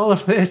about all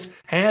of this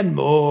and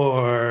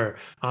more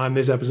on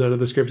this episode of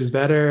The Script is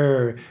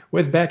Better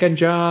with Beck and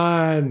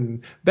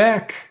John.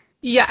 Beck,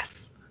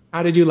 Yes,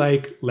 how did you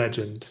like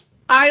Legend?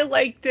 I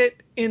liked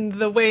it in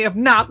the way of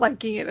not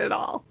liking it at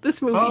all. This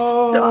movie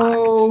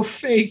Oh, sucked.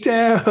 faked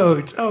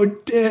out. Oh,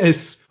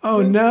 dis.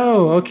 Oh,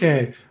 no.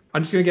 Okay.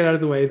 I'm just going to get out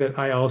of the way that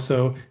I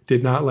also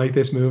did not like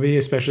this movie,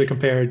 especially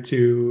compared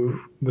to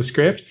the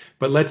script.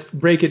 But let's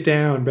break it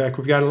down, Beck.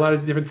 We've got a lot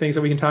of different things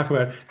that we can talk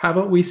about. How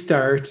about we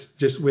start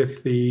just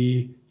with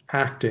the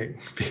acting?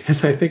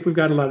 Because I think we've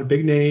got a lot of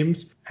big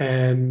names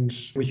and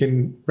we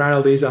can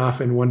rattle these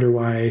off and wonder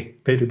why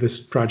they did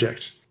this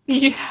project.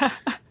 Yeah.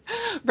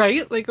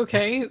 Right? Like,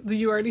 okay,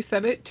 you already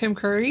said it. Tim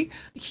Curry.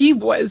 He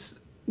was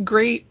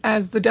great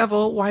as the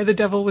devil. Why the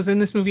devil was in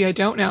this movie, I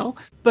don't know.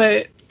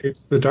 But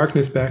It's the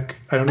darkness, Beck.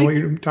 I don't know I what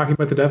you're talking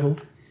about, the devil.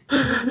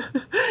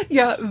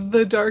 yeah,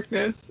 the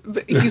darkness.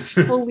 But he's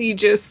fully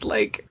just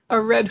like a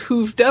red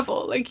hoof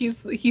devil. Like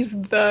he's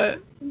the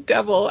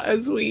devil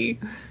as we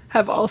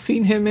have all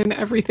seen him in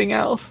everything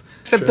else.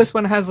 Except True. this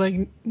one has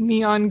like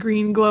neon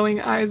green glowing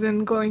eyes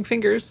and glowing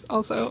fingers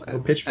also No at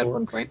one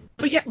pitchfork. point.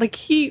 But yeah, like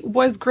he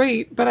was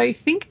great, but I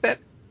think that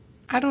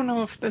I don't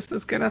know if this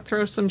is gonna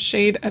throw some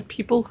shade at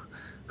people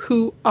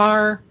who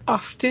are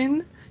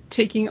often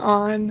taking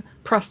on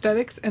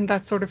prosthetics and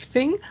that sort of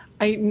thing.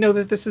 I know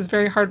that this is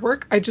very hard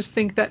work. I just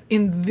think that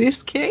in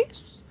this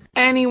case,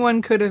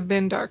 anyone could have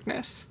been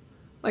Darkness.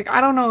 Like, I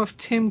don't know if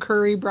Tim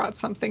Curry brought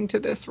something to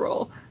this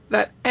role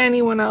that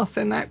anyone else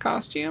in that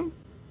costume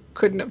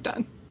couldn't have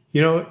done.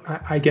 You know,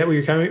 I get where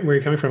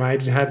you're coming from. I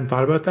just hadn't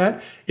thought about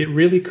that. It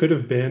really could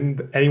have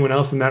been anyone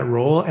else in that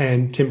role,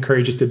 and Tim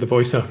Curry just did the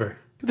voiceover.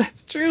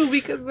 That's true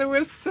because there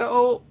was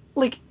so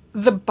like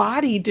the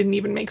body didn't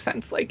even make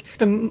sense. Like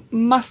the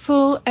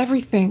muscle,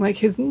 everything. Like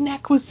his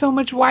neck was so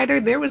much wider.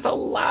 There was a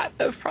lot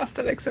of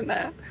prosthetics in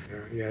that.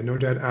 Yeah, no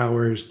doubt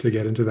hours to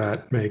get into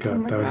that Oh makeup.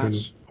 my That would have been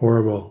gosh.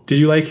 horrible. Did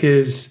you like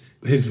his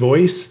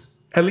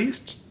voice at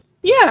least?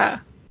 Yeah,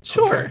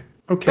 sure.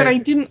 Okay, But I okay.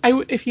 didn't.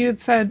 If you had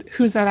said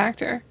who's that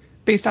actor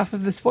based off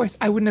of this voice,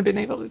 I wouldn't have been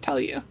able to tell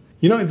you.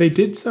 You know, they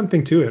did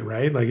something to it,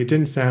 right? Like it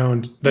didn't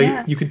sound like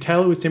Yeah. you could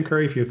tell it was Tim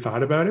Curry if you had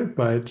thought about it,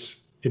 but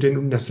it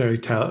didn't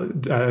necessarily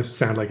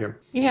sound like him.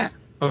 Yeah.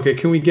 Okay,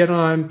 can we get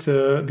on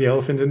to the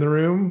elephant in the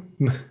room?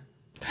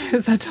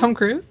 Is that Tom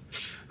Cruise?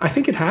 I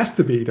think it has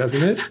to be,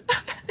 doesn't it?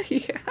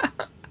 Yeah.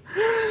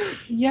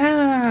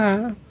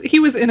 Yeah. He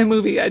was in a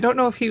movie. I don't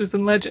know if he was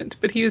in Legend,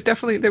 but there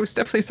was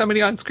definitely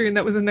somebody on screen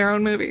that was in their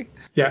own movie.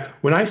 Yeah,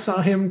 when I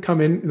saw him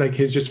come in, like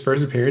his just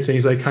first appearance, and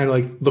he's like kind of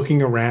like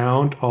looking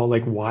around, all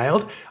like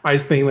wild. I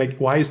was thinking like,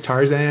 why is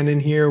Tarzan in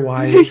here?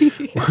 Why,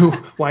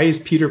 why is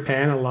Peter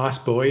Pan a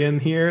lost boy in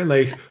here?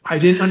 Like, I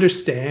didn't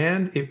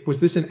understand. Was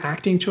this an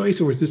acting choice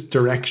or was this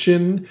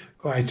direction?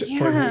 Like,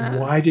 Yeah.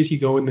 why did he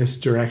go in this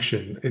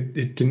direction? It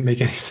didn't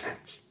make any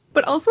sense.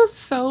 But also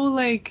so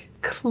like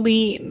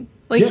clean.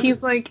 Like Yeah,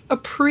 he's like a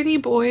pretty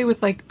boy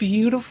with like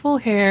beautiful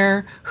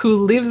hair who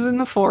lives in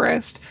the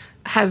forest.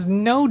 has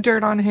no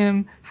dirt on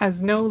him,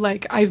 has no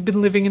like I've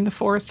been living in the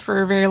forest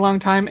for a very long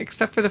time,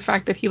 except for the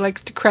fact that he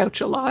likes to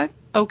crouch a lot.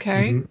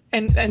 Okay. Hmm.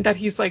 And that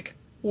he's like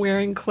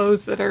wearing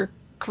clothes that are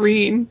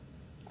green.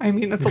 I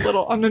mean, that's a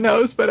little on the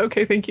nose, but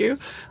okay, thank you.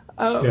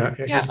 Yeah, yeah,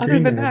 Yeah, he's a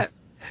green man.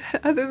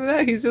 other than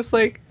that, he's just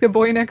like the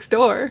boy next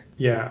door.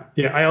 Yeah,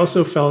 yeah. I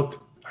also felt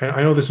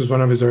I know this was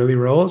one of his early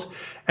roles,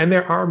 and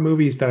there are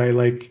movies that I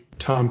like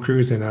Tom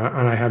Cruise in,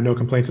 and I have no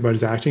complaints about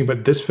his acting.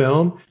 But this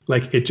film,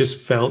 like, it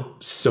just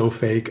felt so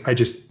fake. I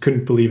just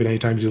couldn't believe it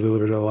anytime he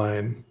delivered a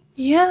line.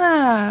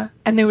 Yeah.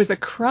 And there was a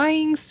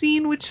crying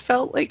scene which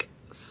felt like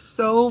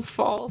so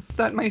false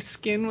that my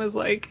skin was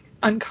like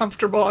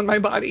uncomfortable on my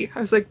body. I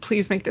was like,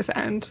 please make this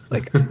end.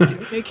 Like,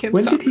 make him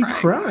When did stop he crying.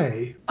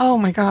 cry? Oh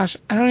my gosh.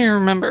 I don't even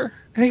remember.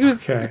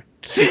 Okay,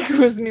 I think it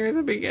was near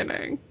the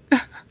beginning.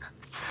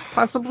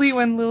 Possibly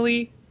when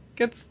Lily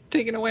gets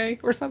taken away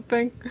or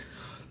something. I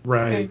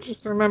right.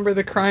 just remember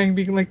the crying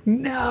being like,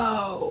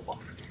 no.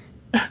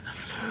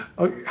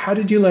 Oh, how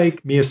did you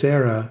like Mia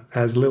Sara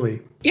as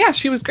Lily? Yeah,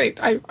 she was great.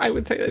 I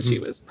would say that she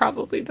Mhm. was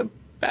probably the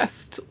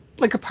best.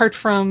 Like apart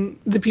from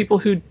the people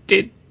who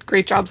did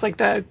great jobs, like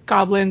the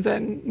goblins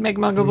and Meg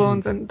Mm,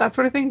 Mugglebones and that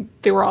sort of thing,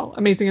 they were all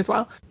amazing as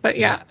well. But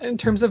yeah. yeah, in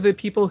terms of the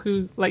people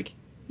who like,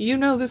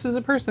 this is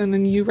a person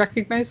and you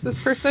recognize this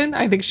person,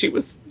 I think she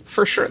was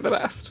for sure the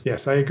best.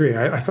 Yes, I agree.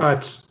 I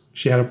thought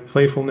she had a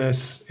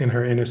playfulness in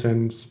her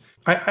innocence.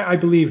 I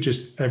believe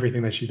just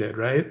everything that she did,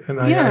 right? And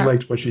I Yeah,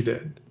 liked what she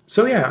did.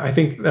 So yeah, I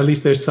think at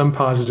least there's some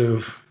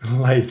positive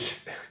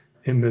light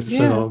in this yeah.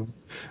 film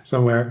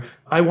somewhere.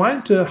 I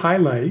wanted to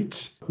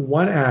highlight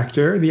one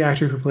actor, the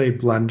actor who played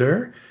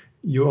Blunder.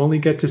 You only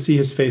get to see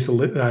his face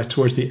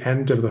towards the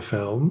end of the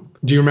film.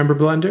 Do you remember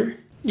Blunder?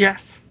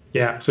 Yes.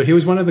 Yeah, so he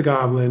was one of the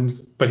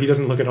goblins, but he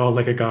doesn't look at all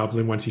like a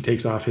goblin once he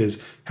takes off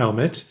his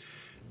helmet.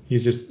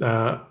 He's just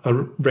a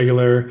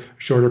regular,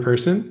 shorter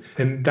person.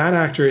 And that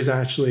actor is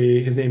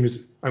actually, his name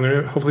is, I'm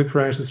going to hopefully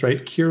pronounce this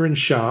right, Kieran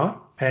Shaw.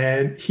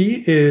 And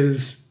he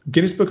is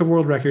Guinness Book of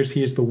World Records.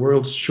 He is the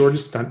world's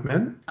shortest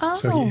stuntman.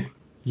 So Oh.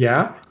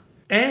 yeah.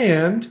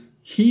 And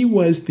he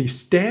was the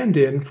stand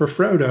in for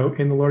Frodo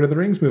in the Lord of the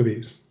Rings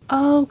movies.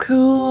 Oh,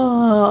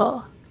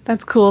 cool.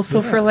 That's cool.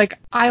 So Yeah. for like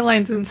eye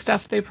lines and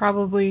stuff, they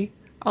probably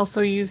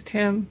also used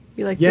him.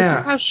 Be like, this is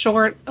Yeah. how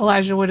short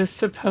Elijah Wood is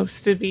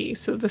supposed to be.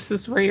 So this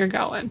is where you're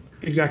going.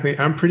 Exactly.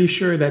 I'm pretty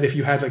sure that if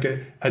you had like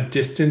a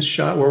distance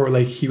shot where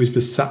like he was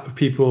beside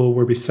people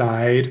were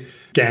beside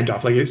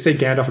Gandalf, like say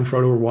Gandalf and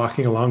Frodo were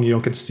walking along, you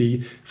don't get to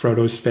see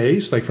Frodo's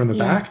face like from the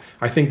Yeah. back.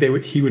 I think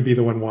he would be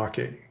the one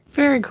walking.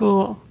 Very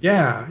cool.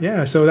 Yeah,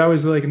 yeah. So that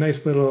was like a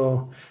nice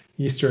little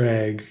Easter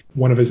egg,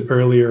 one of his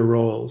earlier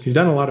roles. He's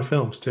done a lot of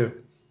films too.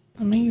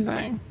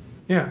 Amazing.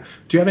 Yeah.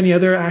 Do you have any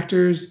other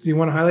actors you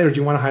want to highlight, or do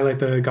you want to highlight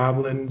the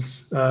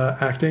Goblins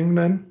acting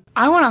then?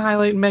 I want to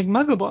highlight Meg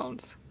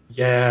Mugglebones.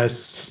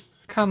 Yes.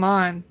 Come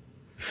on.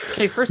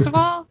 Okay, first of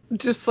all,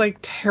 just like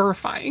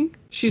terrifying.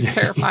 She's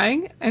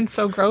terrifying and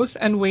so gross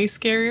and way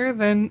scarier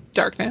than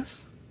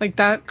darkness. Like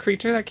that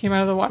creature that came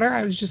out of the water,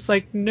 I was just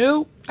like,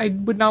 nope, I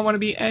would not want to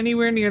be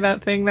anywhere near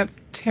that thing. That's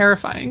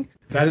terrifying.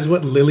 That is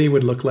what Lily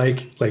would look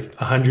like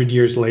 100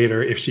 years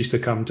later if she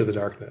succumbed to the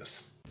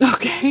darkness.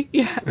 Okay,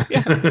 yeah,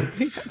 yeah, yeah,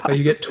 Like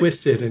you get possibly.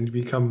 twisted and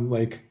become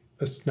like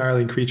a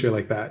snarling creature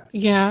like that.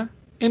 Yeah,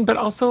 and but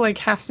also like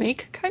half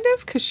snake, kind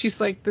of, because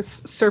she's like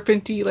this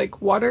serpenty, like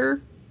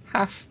water,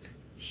 half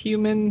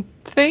human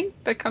thing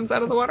that comes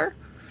out of the water.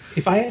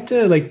 If I had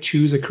to like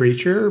choose a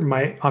creature,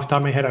 my off the top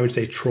of my head, I would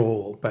say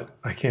troll, but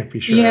I can't be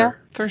Yeah, sure.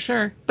 for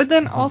sure. But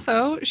then Mhm.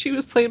 also, she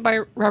was played by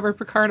Robert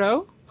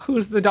Picardo,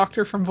 who's the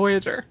Doctor from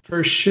Voyager.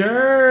 For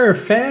sure,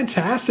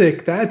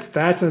 fantastic. That's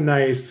a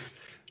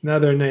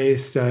another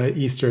nice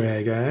Easter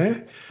egg, eh?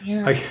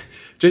 Yeah. Like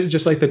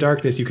just like the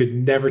darkness, you could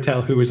never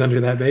tell who was under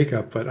that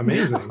makeup, but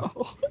amazing.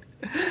 No.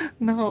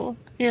 No.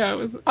 Yeah, it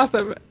was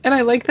awesome. And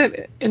I like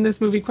that in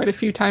this movie quite a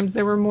few times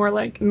there were more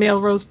like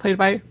male roles played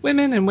by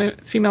women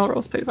and female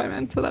roles played by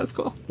men. So that was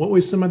cool. What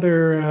was some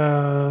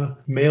other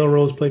male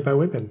roles played by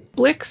women?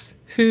 Blix,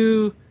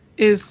 who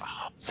is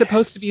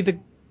supposed to be Yes,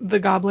 the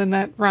goblin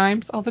that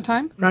rhymes all the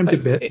time, rhymed a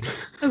but bit.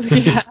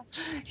 yeah,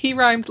 he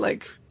rhymed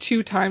like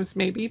two times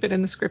maybe, but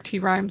in the script he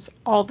rhymes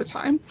all the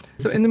time.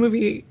 So in the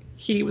movie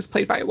he was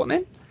played by a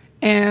woman,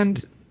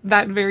 and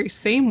that very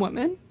same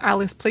woman,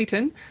 Alice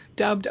Playton,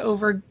 dubbed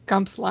over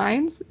Gump's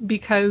lines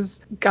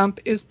because Gump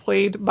is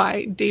played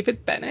by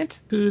David Bennett,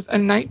 who's a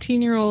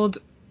 19-year-old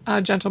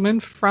gentleman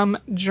from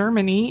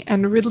Germany,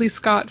 and Ridley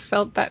Scott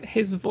felt that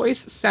his voice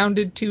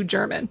sounded too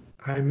German.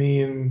 I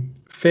mean,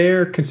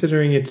 fair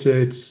considering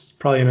it's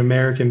probably an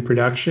American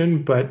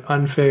production, but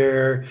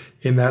unfair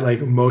in that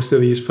like most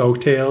of these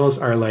folk tales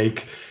are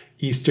like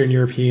Eastern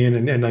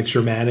European and like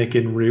Germanic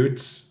in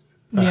roots.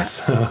 Yeah,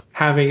 So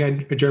having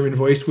a German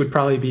voice would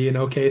probably be an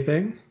okay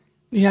thing.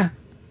 yeah,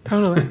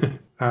 totally.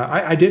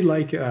 I did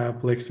like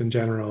Blix in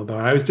general, though.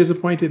 I was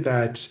disappointed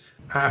that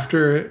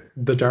after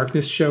the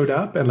darkness showed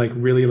up and like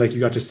really like you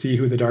got to see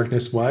who the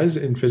darkness was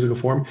in physical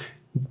form,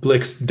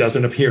 Blix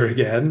doesn't appear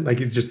again. Like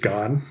he's just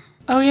gone.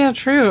 Oh yeah,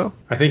 true.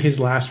 I think his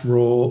last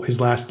role, his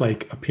last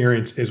like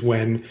appearance is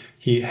when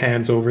he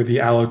hands over the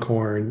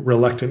alicorn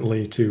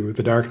reluctantly to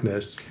the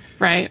darkness,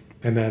 Right.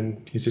 and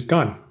then he's just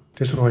gone.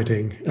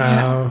 Disappointing.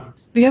 Yeah.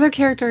 The other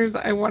characters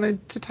I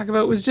wanted to talk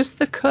about was just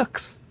the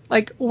cooks.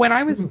 Like when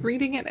I was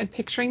reading it and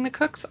picturing the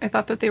cooks, I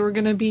thought that they were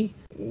going to be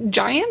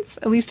giants,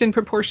 at least in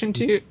proportion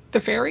to the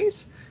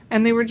fairies,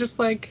 and they were just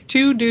like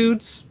two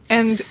dudes.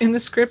 And in the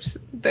scripts,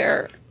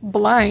 they're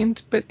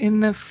blind, but in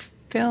the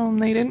film,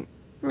 they didn't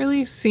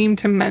really seem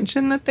to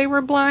mention that they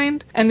were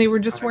blind, and they were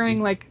just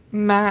wearing like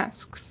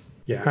masks.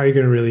 Yeah, how are you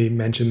going to really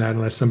mention that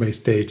unless somebody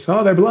states,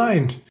 "Oh, they're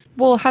blind"?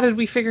 Well, how did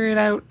we figure it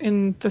out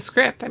in the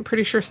script? I'm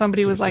pretty sure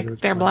somebody They was just said it like, was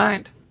they're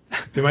blind. blind.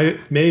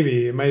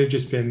 It might have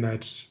just been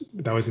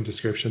that was in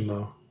description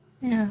though.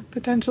 Yeah,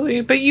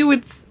 potentially. But you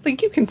would,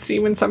 like, you can see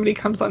when somebody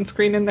comes on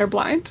screen and they're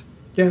blind.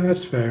 Yeah,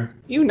 that's fair.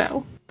 You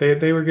know.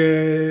 They were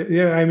good.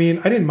 Yeah, I mean,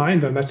 I didn't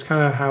mind them. That's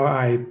kind of how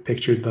I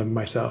pictured them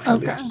myself, at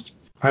Okay. least.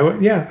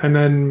 Yeah, and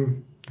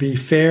then the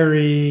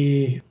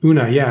fairy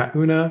Una. Yeah,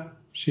 Una.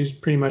 She's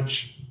pretty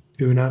much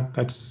Una.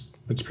 That's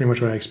pretty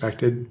much what I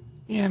expected.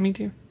 Yeah, me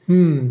too.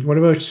 What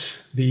about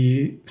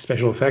the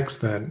special effects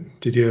then?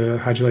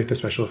 How'd you like the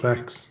special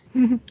effects?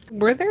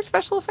 Were there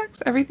special effects?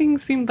 Everything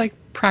seemed like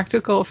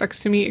practical effects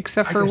to me,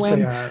 except I for guess they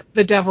when are.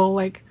 the devil,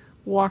 like,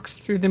 walks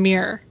through the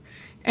mirror.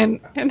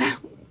 And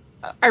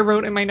I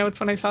wrote in my notes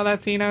when I saw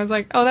that scene, I was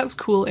like, oh, that was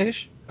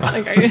cool-ish.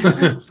 Like,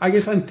 I, I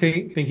guess I'm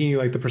thinking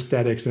like the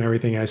prosthetics and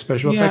everything as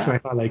special effects, yeah, and I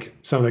thought like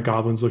some of the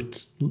goblins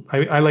looked.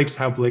 I liked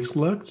how Blix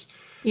looked.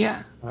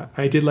 yeah.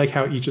 I did like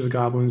how each of the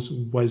goblins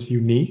was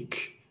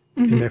unique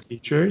in Hmm. their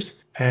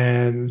features,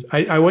 and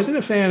I wasn't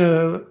a fan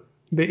of.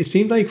 It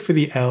seemed like for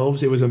the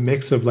elves, it was a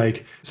mix of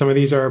like some of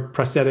these are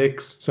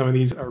prosthetics, some of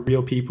these are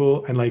real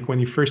people, and like when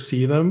you first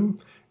see them,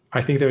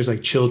 I think there's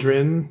like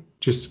children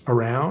just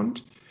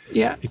around.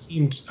 Yeah, It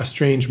seemed a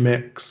strange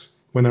mix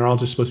when they're all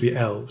just supposed to be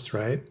elves,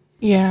 right?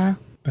 yeah.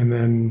 And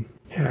then,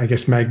 yeah, I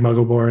guess Mag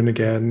Muggleborn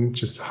again,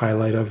 just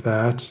highlight of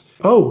that.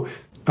 Oh,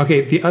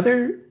 okay. The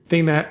other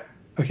thing that,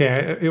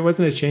 okay, it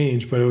wasn't a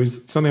change, but it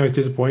was something I was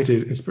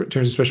disappointed in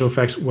terms of special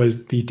effects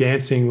was the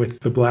dancing with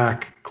the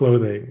black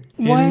clothing.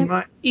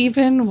 What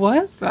even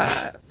was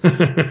that?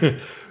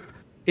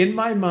 In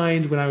my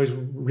mind, when I was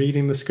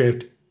reading the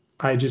script,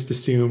 I just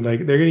assumed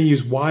like they're going to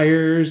use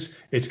wires.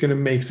 It's going to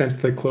make sense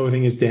that the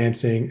clothing is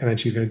dancing, and then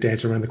she's going to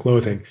dance around the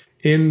clothing.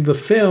 In the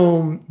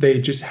film,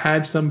 they just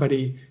had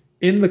somebody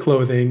in the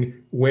clothing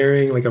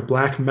wearing like a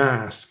black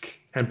mask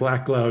and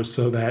black gloves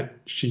so that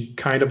she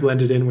kind of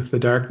blended in with the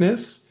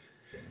darkness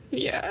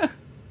Yeah.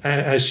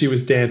 as she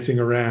was dancing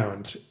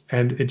around.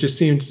 And it just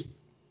seemed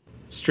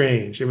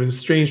strange. It was a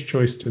strange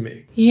choice to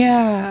me.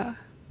 Yeah.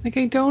 Like,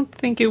 I don't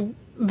think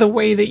the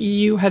way that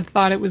you had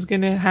thought it was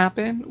going to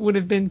happen would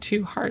have been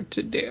too hard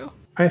to do.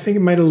 I think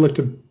it might have looked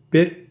a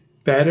bit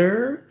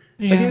better.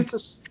 Like Yeah. it's a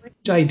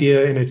strange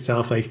idea in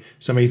itself, like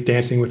somebody's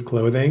dancing with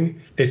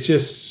clothing. It's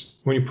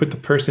just when you put the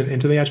person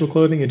into the actual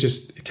clothing, it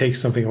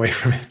takes something away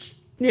from it.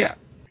 Yeah.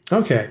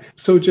 Okay,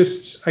 so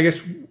just I guess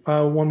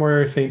one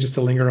more thing, just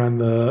to linger on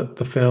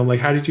the film. Like,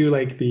 how did you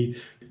like the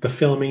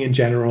filming in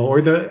general,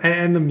 or the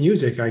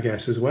music? I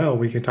guess as well.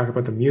 We can talk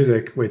about the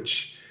music,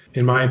 which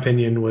in my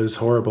opinion was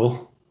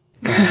horrible.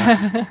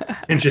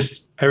 And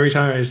just every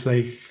time it's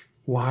like,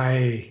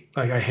 why?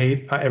 Like I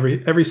hate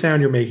every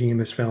sound you're making in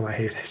this film. I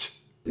hate it.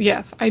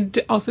 Yes,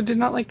 also did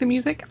not like the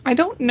music. I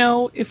don't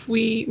know if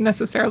we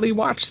necessarily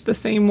watched the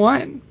same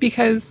one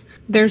because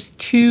there's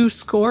two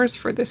scores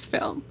for this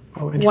film.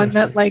 Oh, One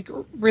that interesting. like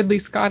Ridley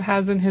Scott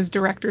has in his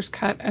director's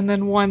cut and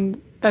then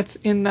one that's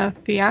in the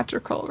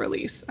theatrical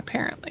release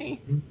apparently.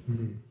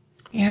 Mhm.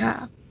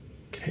 Yeah.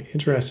 Okay,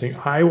 interesting.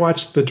 I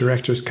watched the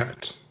director's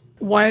cut.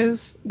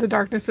 Was The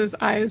Darkness's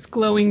eyes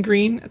glowing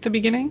green at the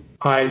beginning?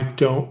 I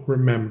don't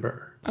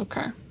remember.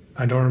 Okay.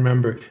 I don't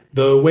remember.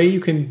 The way you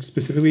can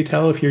specifically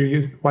tell if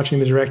you're watching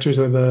the director's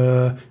or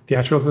the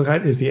theatrical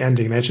cut is the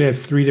ending. They actually had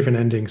three different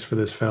endings for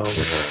this film.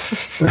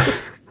 So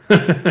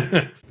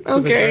the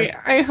Okay,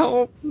 direct I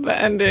hope the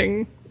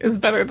ending is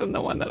better than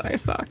the one that I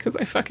saw because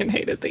I fucking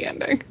hated the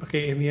ending.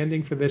 Okay, in the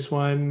ending for this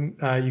one,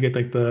 you get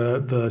like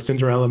the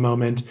Cinderella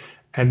moment,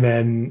 and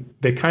then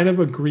they kind of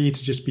agree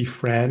to just be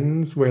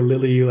friends. Where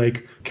Lily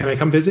like, "Can I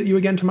come visit you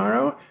again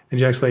tomorrow?" And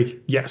Jack's like,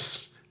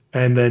 "Yes."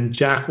 And then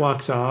Jack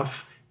walks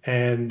off,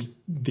 and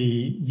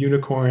the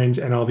unicorns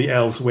and all the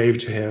elves wave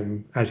to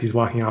him as he's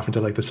walking off into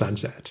like the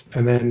sunset.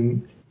 And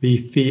then the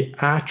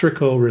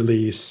theatrical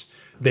release,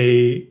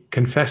 they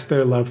confess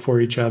their love for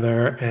each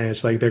other, and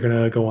it's like they're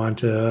gonna go on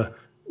to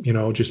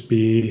just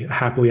be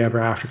happily ever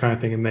after kind of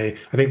thing. And I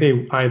think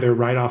they either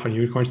ride off on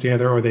unicorns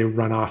together or they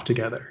run off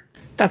together.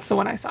 That's the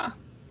one I saw.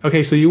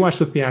 Okay, so you watched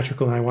the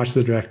theatrical and I watched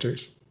the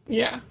director's.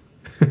 Yeah.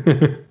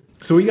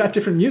 So we got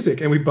different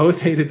music and we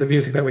both hated the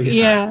music that we saw.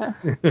 Yeah.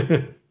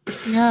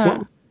 Yeah.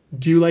 What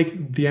do you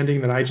like the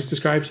ending that I just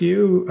described to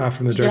you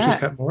from the director's Yeah.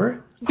 cut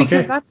more?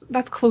 Because Okay.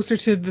 that's closer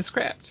to the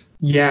script.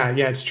 Yeah,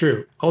 it's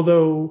true.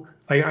 Although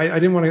like I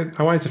didn't want to.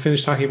 I wanted to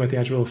finish talking about the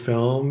actual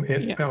film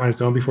Yeah. on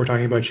its own before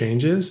talking about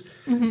changes.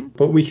 Hmm.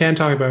 But we can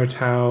talk about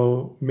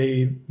how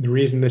maybe the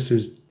reason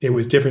it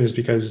was different is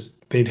because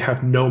they'd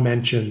have no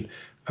mention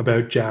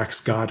about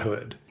Jack's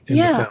godhood in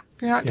the Yeah. film.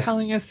 If you're not Yeah,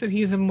 telling us that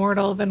he's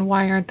immortal, then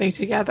why aren't they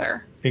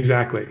together?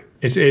 exactly.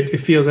 It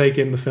feels like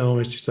in the film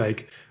it's just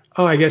like,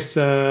 oh, I guess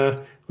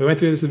we went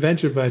through this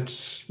adventure, but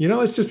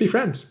let's just be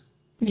friends.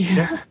 Yeah,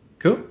 Yeah.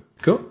 cool,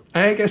 cool.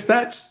 I guess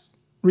that's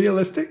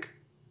realistic.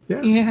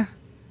 Yeah, Yeah.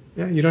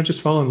 yeah. You don't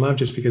just fall in love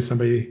just because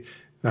somebody.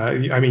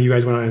 I mean, you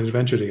guys went on an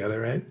adventure together,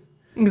 right?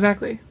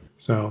 Exactly.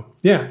 So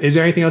yeah. Is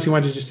there anything else you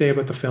wanted to just say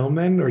about the film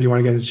then, or do you want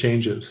to get into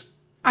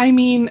changes? I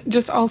mean,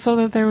 just also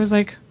that there was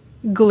like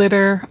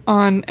glitter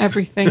on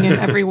everything and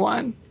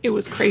everyone. It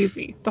was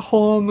crazy. The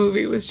whole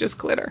movie was just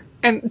glitter.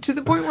 And to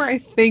the point where I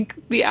think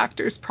the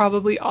actors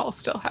probably all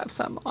still have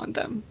some on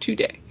them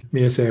today.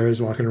 Mia Sarah's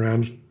walking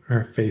around,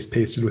 her face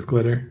pasted with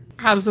glitter.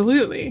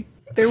 Absolutely.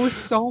 There was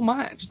so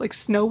much. Like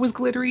snow was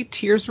glittery,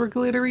 tears were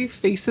glittery,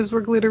 faces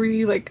were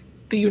glittery, like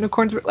the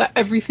unicorns were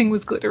everything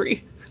was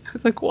glittery. I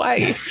was like,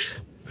 why?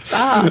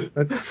 Stop.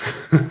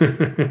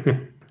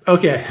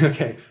 Okay,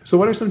 okay. So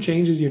what are some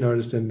changes you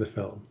noticed in the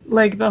film?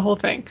 Like the whole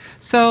thing.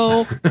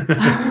 So,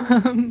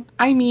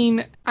 I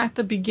mean, at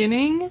the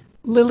beginning,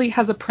 Lily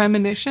has a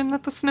premonition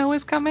that the snow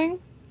is coming.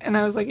 And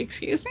I was like,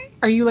 excuse me?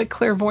 Are you like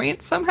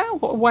clairvoyant somehow?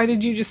 Why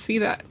did you just see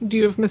that? Do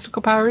you have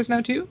mystical powers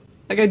now too?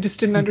 Like, I just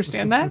didn't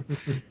understand that.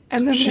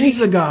 And then, She's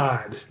a like,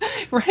 god.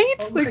 right?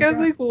 Oh Like, my I was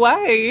god. like,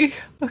 why?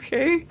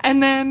 Okay.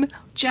 And then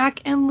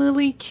Jack and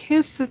Lily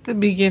kiss at the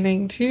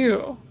beginning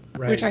too,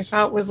 which I Right.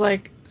 thought was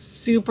like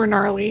super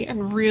gnarly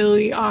and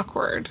really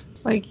awkward.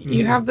 Like,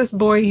 you Hmm. have this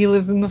boy, he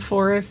lives in the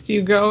forest,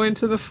 you go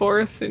into the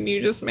forest and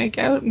you just make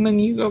out and then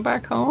you go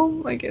back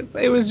home. Like, it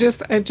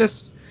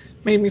just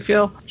made me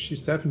feel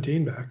She's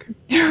 17 back.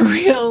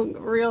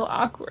 real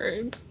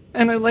awkward.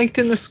 And I liked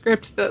in the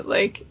script that,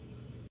 like,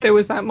 there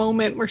was that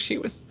moment where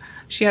she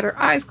had her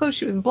eyes closed,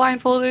 she was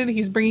blindfolded,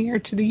 he's bringing her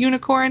to the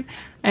unicorn,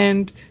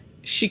 and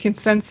she can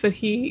sense that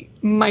he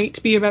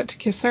might be about to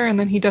kiss her, and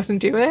then he doesn't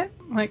do it.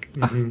 I'm like,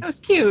 oh, Hmm. that was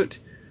cute.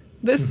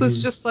 This was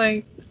Hmm. just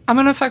like, I'm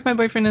gonna fuck my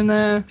boyfriend in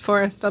the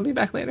forest, I'll be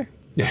back later.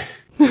 Yeah.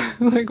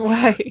 Like,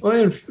 why?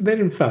 Well, they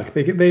didn't fuck.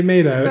 They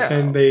made out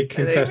and No. they They made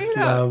confessed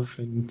out. love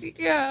and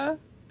Yeah.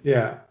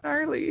 yeah.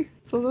 Gnarly.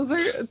 So those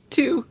are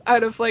 2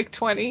 out of like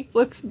 20.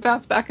 Let's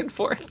bounce back and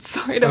forth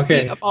so I don't eat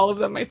Okay. up all of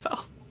them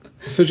myself.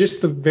 So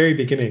just the very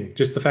beginning,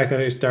 just the fact that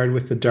it started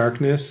with the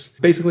darkness,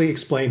 basically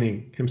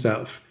explaining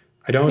himself.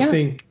 I don't Yeah.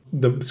 think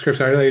the script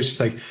started like it's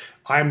just like,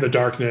 I'm the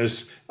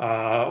darkness.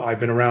 I've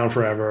been around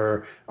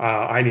forever.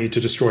 I need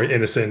to destroy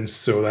innocence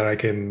so that I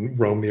can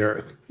roam the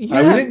earth. We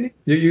Yeah.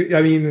 didn't.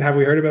 I mean, have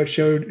we heard about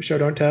Show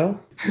Don't Tell?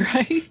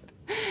 Right?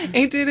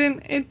 It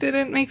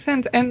didn't make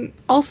sense. And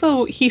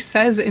also he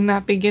says in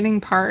that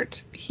beginning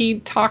part, he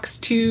talks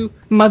to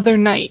Mother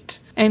Night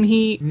and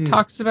he Mm,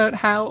 talks about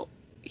how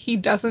he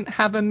doesn't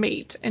have a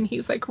mate and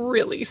he's like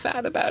really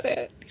sad about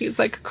it. He's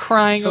like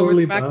crying over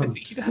the totally fact that bummed.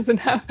 he doesn't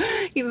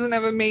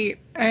have a mate.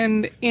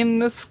 And in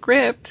the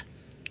script,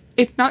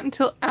 it's not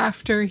until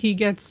after he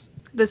gets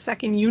the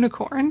second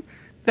unicorn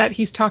that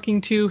he's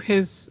talking to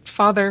his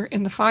father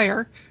in the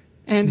fire,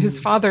 and his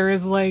Mm, father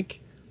is like,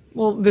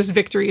 well, this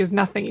victory is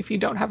nothing if you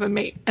don't have a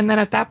mate. And then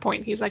at that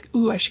point, he's like,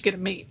 ooh, I should get a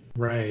mate.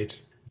 right.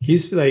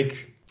 He's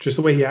like just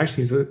the way he acts.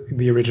 He's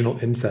the original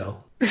incel.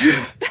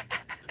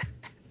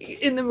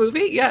 In the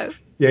movie, yes.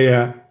 Yeah,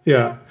 yeah,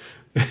 yeah.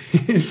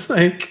 He's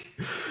like,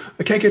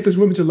 I can't get this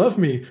woman to love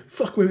me.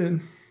 Fuck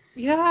women.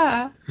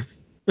 Yeah.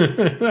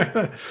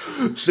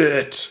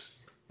 Sit.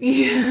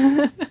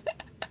 Yeah.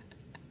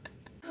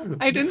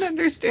 I didn't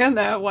understand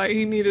that why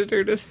he needed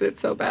her to sit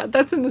so bad.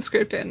 That's in the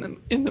script and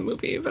in the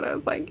movie, but I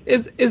was like,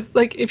 is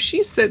like if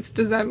she sits,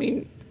 does that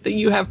mean that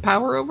you have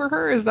power over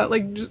her? Is that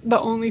like the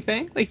only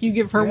thing? Like you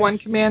give her one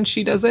Yes. command,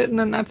 she does it, and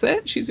then that's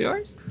it. She's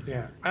yours.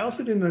 Yeah. I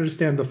also didn't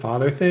understand the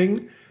father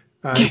thing.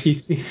 He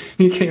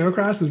he came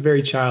across as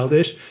very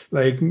childish,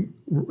 like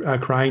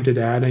crying to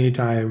dad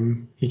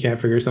anytime he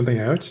can't figure something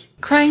out.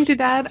 Crying to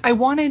dad. I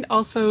wanted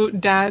also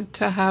dad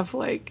to have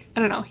like I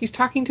don't know. He's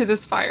talking to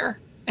this fire,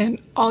 and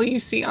all you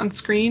see on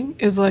screen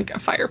is like a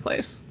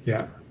fireplace.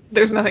 Yeah.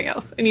 There's nothing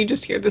else, and you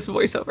just hear this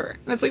voiceover,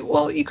 and it's like,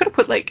 well, you could have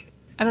put like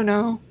I don't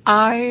know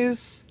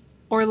eyes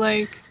or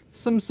like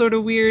some sort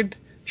of weird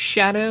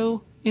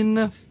shadow in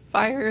the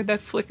fire that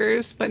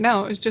flickers, but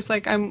no, it's just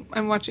like I'm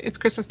watching. It's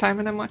Christmas time,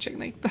 and I'm watching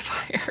like the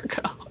fire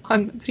go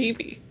on the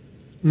TV.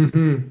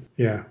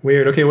 Yeah.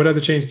 Weird. Okay. What other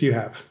chains do you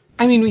have?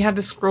 I mean, we had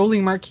the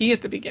scrolling marquee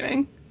at the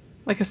beginning,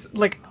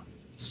 like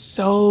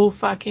so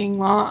fucking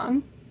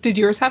long. Did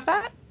yours have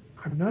that?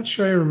 I'm not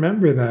sure I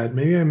remember that.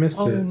 Maybe I missed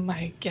Oh it.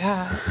 my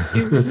god.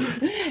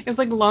 It was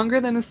like longer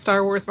than a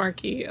Star Wars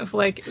marquee of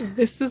like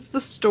this is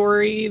the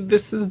story,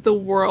 this is the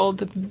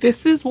world,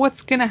 this is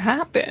what's going to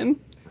happen.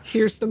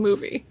 Here's the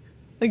movie.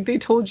 Like they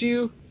told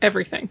you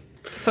everything.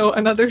 So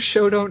another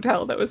show don't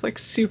tell that was like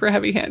super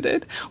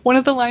heavy-handed. One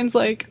of the lines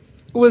like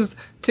was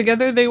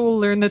together they will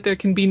learn that there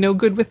can be no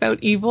good without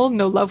evil,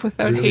 no love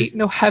without hate, Really?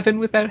 no heaven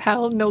without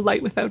hell, no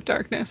light without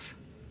darkness.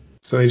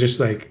 So they just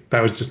like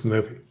that was just the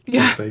movie. They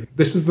Yeah, just like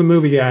this is the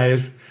movie,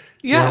 guys.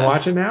 You want to yeah,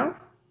 watch it now?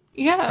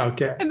 yeah.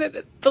 Okay. And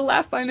then the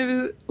last line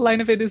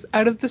of it is,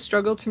 out of the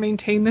struggle to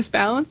maintain this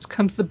balance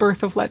comes the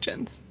birth of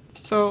legends.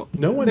 So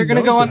No they're one going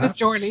to knows go what on this happens.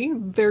 journey.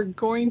 They're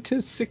going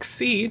to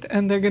succeed,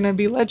 and they're going to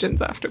be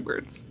legends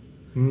afterwards.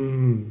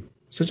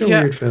 Such a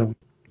Yeah. weird film.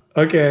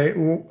 Okay,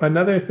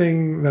 another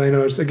thing that I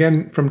noticed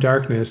again from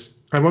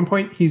Darkness. At one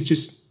point, he's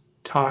just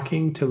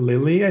talking to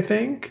Lily. I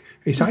think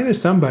he's talking to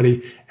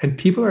somebody, and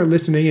people are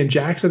listening. And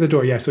Jack's at the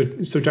door. Yeah,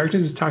 so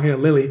Darkness is talking to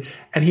Lily,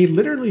 and he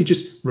literally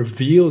just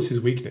reveals his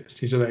weakness.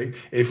 He's like,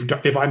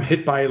 if I'm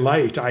hit by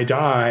light, I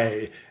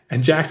die.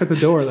 And Jack's at the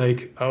door,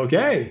 like,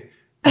 okay,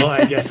 well,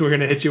 I guess we're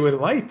gonna hit you with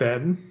light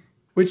then.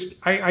 Which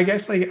I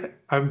guess like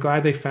I'm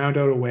glad they found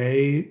out a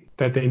way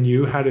that they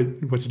knew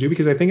what to do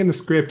because I think in the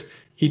script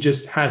he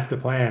just has the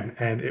plan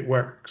and it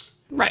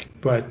works. Right.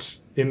 But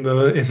in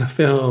the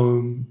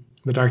film,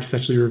 the darkness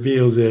actually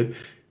reveals it.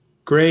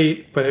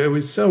 Great, but it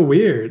was so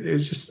weird. It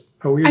was just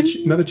a I weird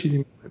mean, another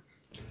cheesy.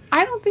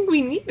 I don't think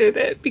we needed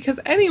it because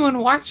anyone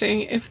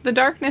watching, if the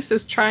darkness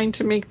is trying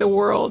to make the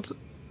world,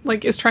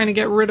 like, is trying to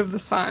get rid of the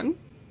sun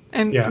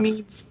and Yeah,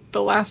 needs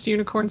the last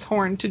unicorn's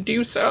horn to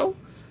do so,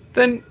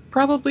 then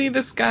probably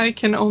this guy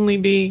can only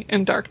be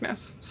in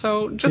darkness.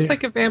 So just yeah.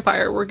 like a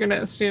vampire, we're going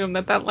to assume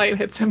that that light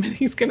hits him and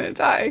he's going to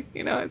die.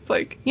 You know, it's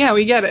like, yeah,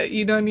 we get it.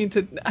 You don't need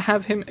to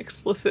have him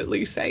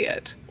explicitly say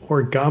it.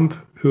 Or Gump,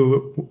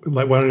 who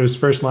like one of his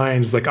first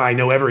lines is like, "I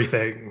know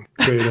everything,"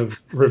 could have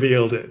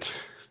revealed it.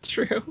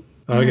 True.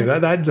 Okay,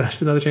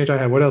 that's another change I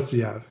had. What else do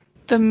you have?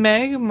 The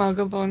Meg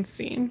Mugglebone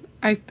scene,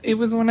 it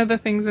was one of the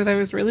things that I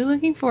was really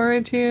looking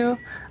forward to.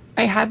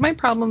 I had my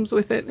problems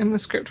with it in the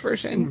script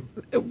version,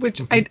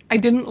 which Mm-hmm. I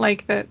didn't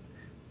like that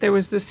there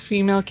was this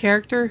female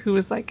character who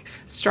was like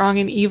strong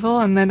and evil,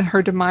 and then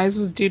her demise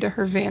was due to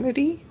her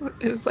vanity.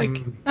 It was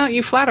like, oh,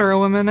 you flatter a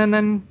woman and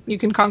then you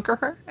can conquer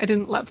her. I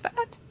didn't love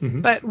that.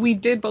 Mm-hmm. But we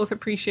did both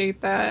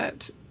appreciate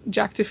that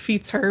Jack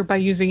defeats her by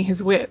using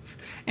his wits,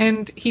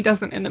 and he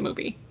doesn't in the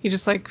movie. He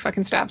just like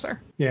fucking stabs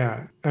her.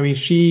 Yeah, I mean,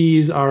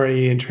 she's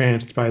already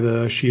entranced by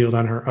the shield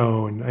on her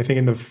own. I think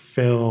in the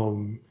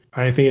film,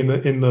 I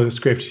think in the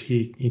script,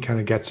 he kind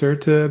of gets her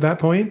to that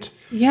point.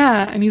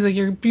 Yeah, and he's like,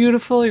 "You're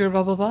beautiful, you're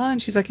blah blah blah,"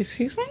 and she's like,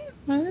 "Excuse me,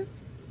 what?"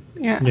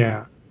 Yeah,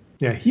 Yeah,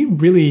 yeah, he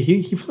really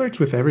he flirts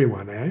with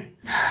everyone, eh?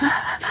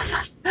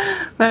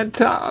 that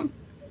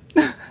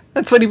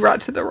that's what he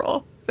brought to the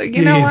role. It's like,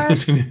 you know Yeah,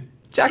 what, yeah.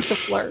 Jack's a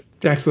flirt.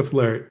 Jack's the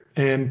flirt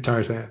and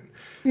Tarzan.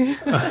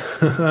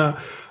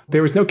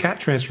 There was no cat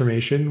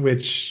transformation,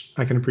 which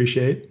I can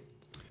appreciate.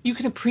 You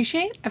can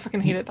appreciate. I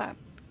fucking hated that.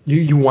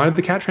 You wanted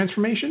the cat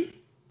transformation,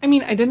 I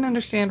mean, I didn't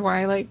understand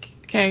why. Like,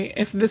 okay,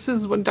 if this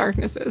is what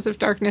darkness is, if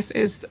darkness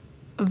is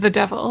the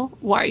devil,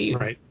 why are you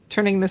right?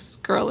 turning this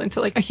girl into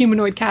like a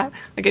humanoid cat?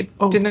 Like, I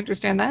Oh, didn't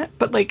understand that.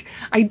 But like,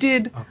 I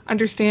did oh.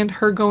 understand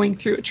her going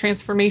through a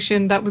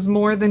transformation that was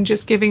more than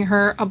just giving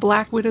her a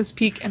Black Widow's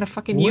peak and a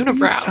fucking What are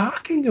you unibrow.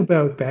 talking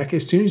about, Beck?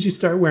 As soon as you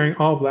start wearing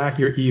all black,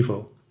 you're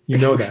evil. You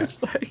know that.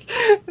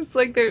 It's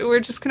like we're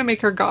just gonna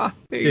make her goth.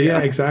 There you Yeah, yeah,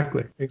 go.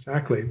 exactly.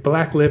 Exactly.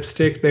 Black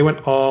lipstick, they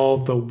went all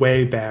the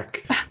way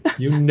back.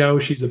 You know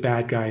she's a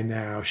bad guy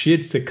now. She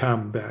had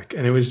succumbed back,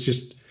 and it was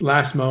just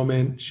last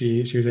moment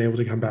she was able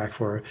to come back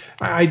for her.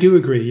 I do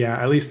agree. Yeah,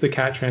 at least the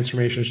cat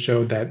transformation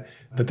showed that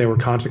there were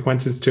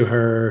consequences to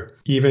her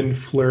even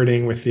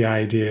flirting with the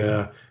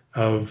idea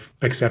of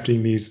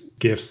accepting these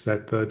gifts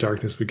that the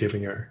darkness was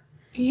giving her.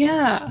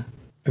 Yeah.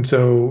 And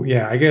so,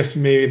 yeah, I guess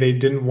maybe they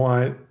didn't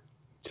want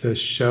to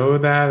show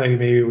that. Like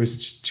maybe it was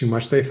just too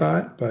much they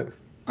thought, but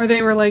Or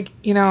they were like,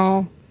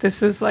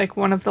 this is like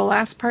one of the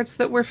last parts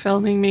that we're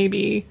filming,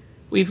 maybe.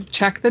 We've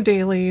checked the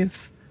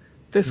dailies.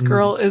 This mm,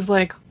 girl is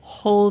like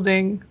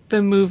holding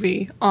the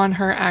movie on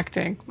her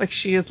acting. Like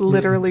she is mm.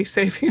 literally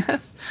saving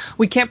us.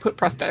 We can't put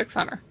prosthetics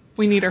on her.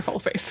 We need her whole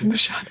face in the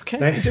shot, okay?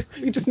 They,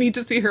 We just need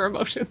to see her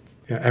emotions.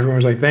 yeah, everyone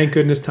was like, "Thank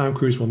goodness Tom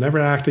Cruise will never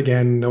act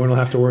again. No one will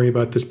have to worry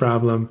about this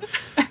problem."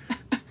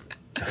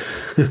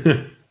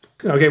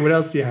 Okay, what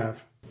else do you have?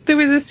 There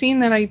was a scene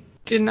that I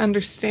didn't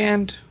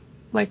understand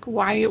like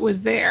why it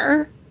was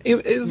there. It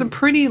was a Mm,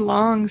 pretty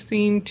long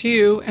scene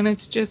too, and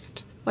it's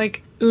just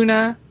like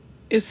Una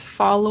is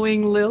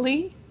following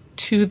Lily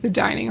to the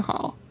dining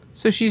hall.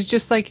 So she's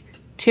just like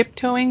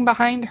tiptoeing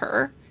behind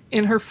her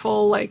in her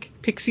full like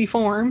pixie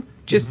form,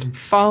 just mhm.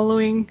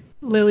 following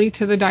Lily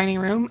to the dining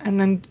room, and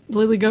then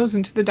Lily goes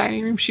into the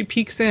dining room, she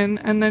peeks in,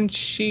 and then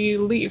she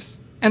leaves.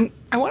 And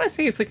I want to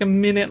say it's like a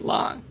minute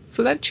long.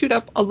 So that chewed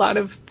up a lot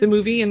of the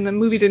movie, and the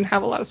movie didn't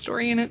have a lot of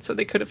story in it, so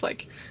they could have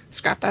like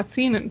scrapped that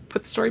scene and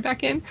put the story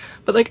back in.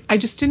 But like, I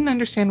just didn't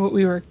understand what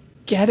we were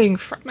getting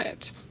from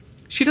it.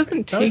 She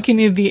doesn't That was take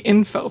any of the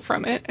info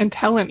from it and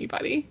tell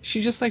anybody.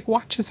 She just like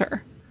watches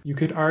her. you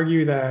could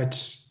argue that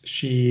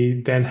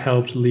she then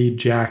helped lead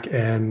Jack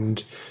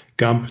and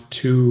Gump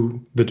to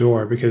the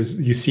door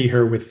because you see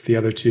her with the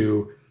other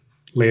two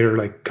later,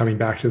 like coming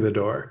back to the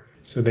door.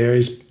 So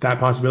there's that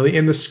possibility.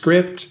 In the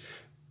script,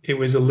 it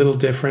was a little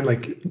different.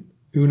 Like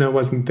Una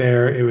wasn't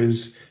there. It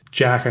was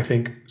Jack, I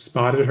think,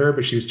 spotted her,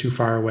 but she was too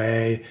far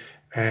away.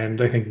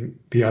 And I think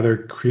the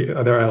other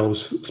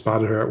elves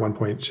spotted her at one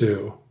point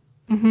too.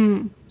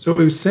 Hmm. So it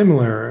was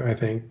similar, I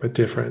think, but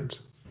different.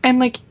 And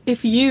like,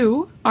 if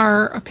you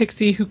are a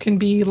pixie who can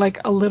be like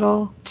a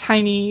little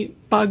tiny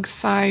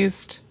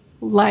bug-sized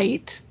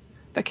light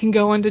that can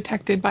go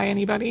undetected by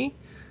anybody,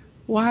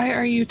 why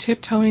are you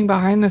tiptoeing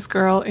behind this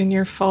girl in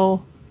your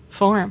full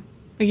form?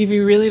 Like, if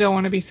you really don't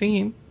want to be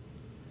seen,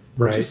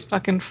 Right. just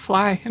fucking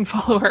fly and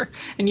follow her.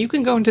 And you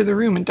can go into the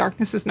room and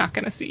darkness is not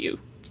going to see you.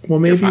 Well,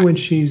 You're maybe fine. when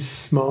she's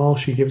small,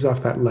 she gives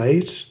off that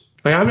light.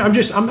 Like I'm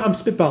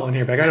spitballing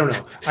here, Beck. I don't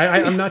know.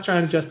 I'm not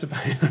trying to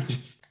justify it. I'm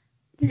just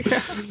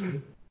Yeah.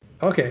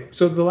 okay.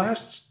 So the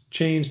last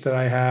change that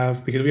I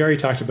have, because we already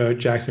talked about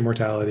Jack's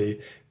immortality,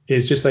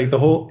 is just like the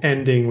whole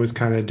ending was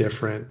kind of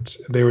different.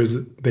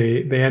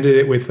 They ended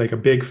it with like a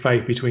big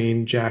fight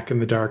between Jack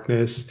and the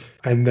darkness,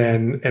 and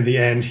then at the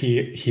end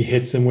he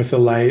hits him with the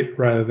light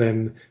rather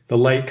than the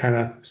light kind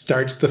of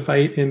starts the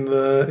fight in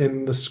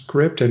the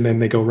script, and then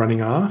they go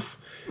running off.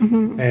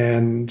 Hmm.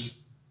 and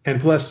and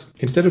plus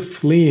instead of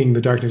fleeing,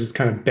 the darkness is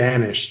kind of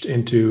banished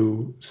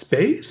into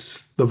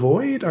space, the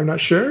void. I'm not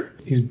sure,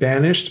 he's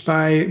banished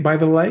by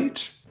the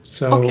light. Okay.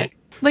 So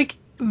Like,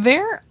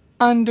 they're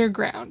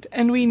underground,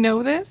 and we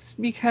know this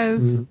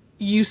because mm,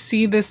 you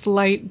see this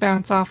light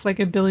bounce off like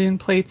a billion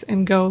plates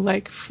and go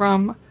like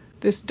from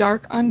this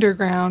dark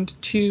underground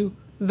to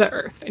the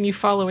earth, and you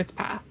follow its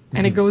path,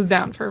 and it mhm. goes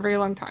down for a very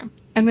long time.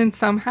 And then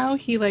somehow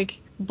he like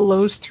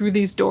blows through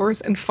these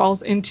doors and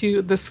falls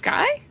into the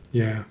sky.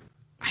 Yeah,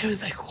 I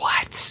was like,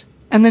 what?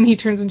 And then he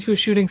turns into a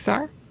shooting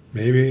star.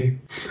 maybe.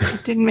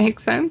 It didn't make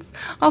sense.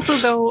 Also,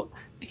 though,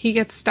 he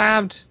gets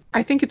stabbed.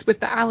 I think it's with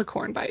the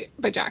alicorn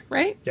by Jack,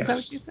 right? Is that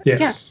what you Yes, said? Yeah.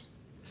 yes.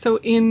 So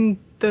in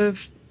the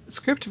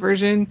script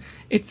version,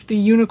 it's the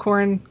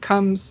unicorn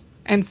comes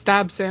and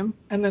stabs him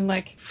and then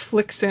like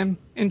flicks him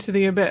into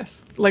the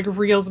abyss, like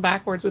reels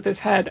backwards with his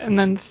head and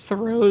then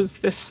throws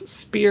this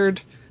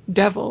speared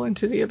devil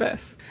into the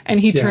abyss. And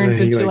he Yeah, and then turns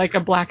he into like, like a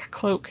black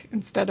cloak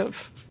instead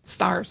of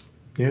stars.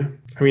 yeah,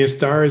 I mean a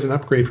star is an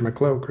upgrade from a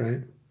cloak,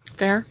 right?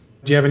 Fair.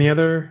 Do you have any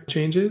other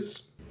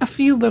changes? A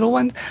few little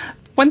ones.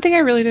 One thing I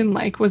really didn't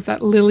like was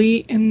that Lily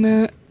in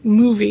the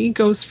movie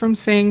goes from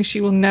saying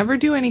she will never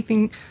do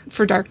anything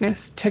for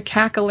darkness to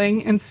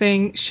cackling and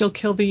saying she'll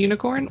kill the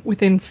unicorn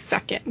within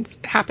seconds.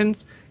 It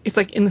happens, it's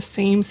like in the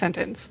same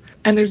sentence.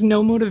 And there's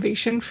no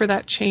motivation for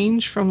that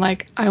change from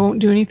like, I won't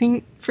do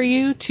anything for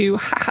you to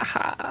ha ha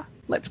ha,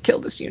 let's kill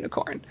this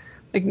unicorn.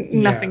 Like Yeah,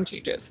 nothing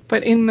changes.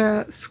 But in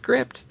the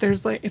script,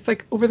 there's like, it's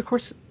like over the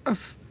course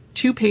of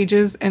 2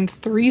 pages and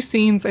 3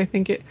 scenes, I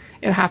think it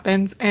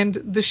happens. And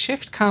the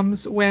shift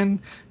comes when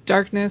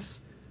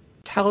darkness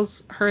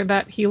tells her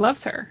that he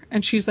loves her.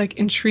 And she's like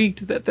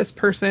intrigued that this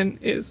person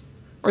is,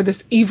 or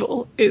this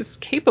evil is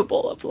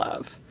capable of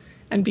love.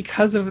 And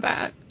because of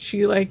that,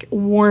 she like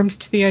warms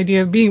to the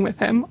idea of being with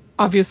him.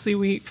 Obviously,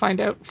 we find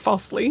out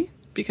falsely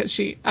because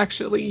she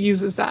actually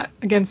uses that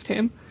against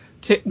him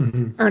to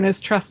hmm, earn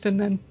his trust and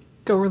then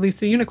go release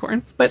the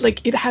unicorn. But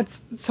like it had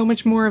so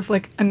much more of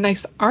like a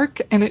nice arc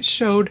and it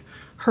showed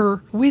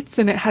her wits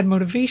and it had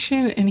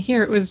motivation. And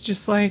here it was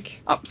just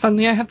like, oh,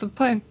 suddenly I have the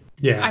plan.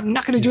 yeah, I'm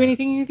not going to do yeah.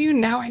 anything with you.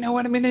 Now I know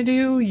what I'm going to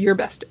do. You're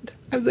bested.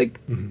 I was like,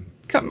 Hmm.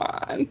 come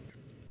on.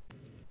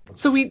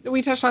 So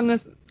we touched on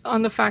this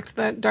on the fact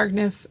that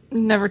Darkness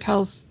never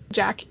tells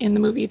Jack in the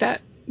movie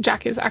that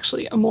Jack is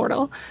actually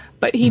immortal,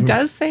 but he Hmm.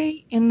 does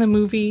say in the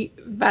movie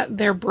that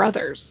they're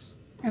brothers.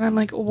 And I'm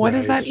like, what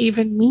does that Right.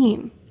 even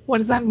mean? What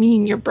does that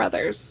mean, you're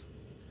brothers?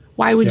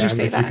 Why would you Yeah, and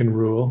say like you that? can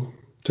rule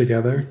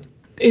together.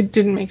 It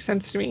didn't make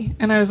sense to me.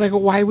 And I was like,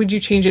 why would you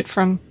change it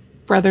from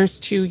brothers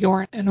to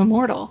you're an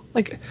immortal?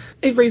 Like,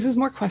 it raises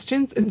more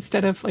questions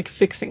instead of like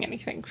fixing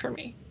anything for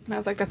me. And I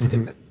was like, that's Hmm.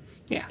 stupid.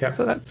 Yeah,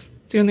 so Yep. that's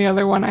the only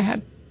other one I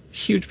had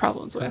huge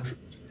problems with.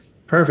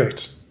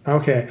 Perfect.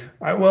 Okay.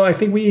 Well, I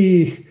think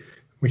we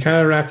kind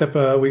of wrapped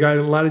up. We got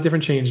a lot of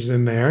different changes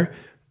in there.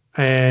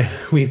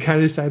 We kind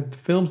of decided the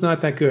film's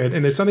not that good,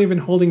 and there's something I've been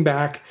holding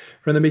back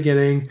from the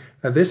beginning.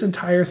 That this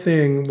entire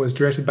thing was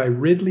directed by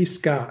Ridley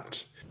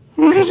Scott.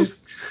 It's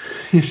just,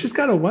 it's just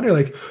gotta wonder,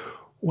 like,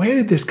 where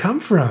did this come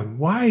from?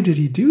 Why did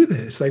he do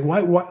this? Like, why,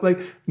 like,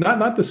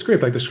 not the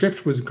script. Like, the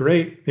script was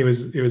great. It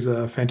was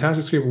a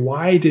fantastic script.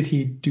 Why did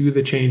he do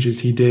the changes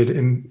he did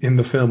in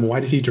the film? Why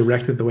did he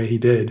direct it the way he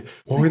did?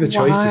 What Like, were the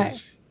why?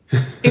 choices?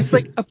 It's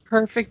like a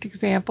perfect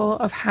example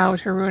of how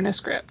to ruin a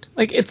script.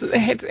 Like, it's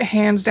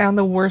hands down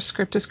the worst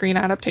script to screen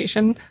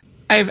adaptation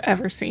I've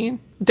ever seen.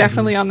 Hmm.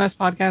 Definitely on this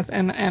podcast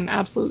and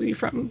absolutely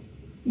from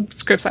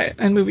scripts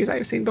and movies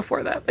I've seen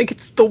before that. Like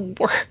it's the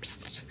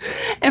worst.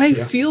 And I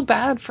Yeah. feel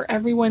bad for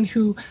everyone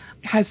who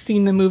has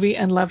seen the movie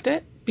and loved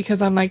it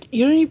because I'm like,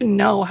 you don't even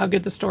know how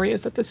good the story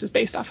is that this is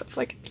based off of.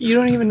 Like you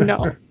don't even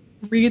know.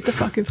 Read the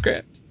fucking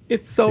script.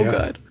 It's so Yeah.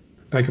 good.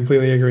 I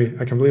completely agree.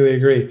 I completely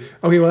agree.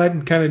 Okay, well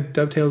that kind of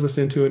dovetails us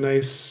into a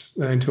nice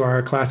into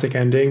our classic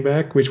ending,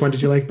 Beck. Which one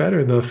did you like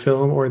better, the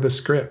film or the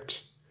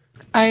script?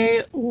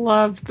 I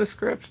loved the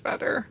script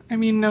better. I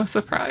mean, no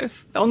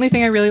surprise. The only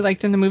thing I really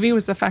liked in the movie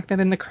was the fact that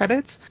in the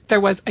credits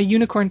there was a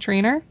unicorn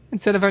trainer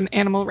instead of an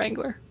animal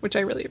wrangler, which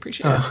I really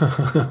appreciated.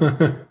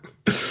 The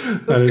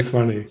That is script.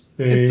 funny. It's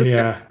the script.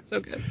 Yeah. So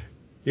good.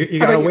 You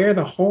How gotta about you? wear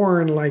the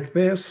horn like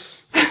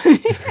this.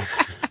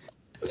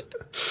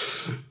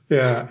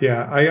 Yeah,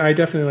 yeah. I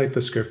definitely like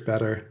the script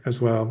better as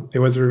well. It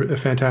was a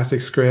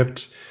fantastic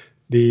script.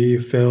 The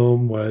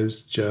film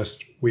was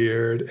just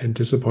weird and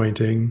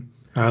disappointing.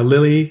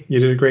 Lily, you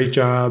did a great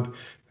job.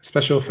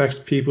 Special effects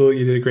people,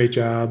 you did a great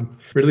job.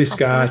 Ridley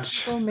Prosthetics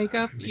Scott, people,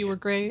 makeup, you were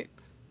great.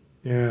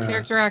 yeah.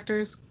 Character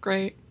actors,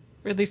 great.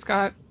 Ridley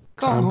Scott,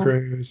 go Tom home.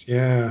 Cruise,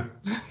 yeah.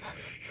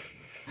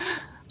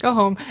 Go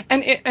home.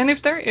 And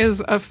if there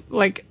is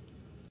like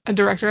a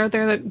director out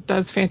there that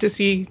does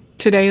fantasy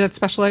today that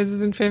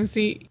specializes in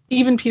fantasy,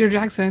 even Peter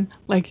Jackson,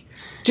 like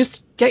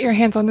just get your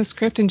hands on the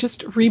script and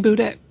just reboot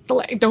it.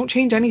 Like, don't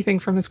change anything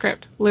from the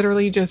script.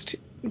 Literally just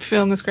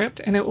film the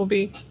script and it will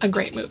be a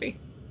great movie.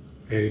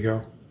 There you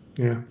go.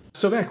 Yeah.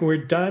 So back, we're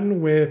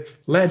done with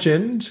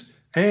Legend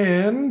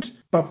and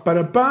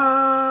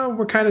ba-ba-da-ba,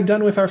 we're kind of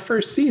done with our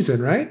first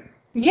season, right?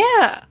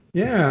 Yeah.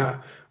 Yeah.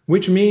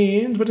 Which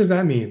means, what does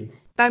that mean?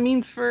 That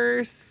means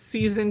for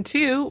season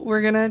 2,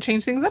 we're going to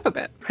change things up a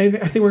bit. I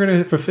think we're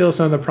going to fulfill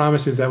some of the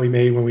promises that we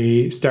made when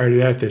we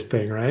started out this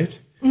thing, right?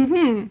 Mm-hmm.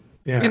 In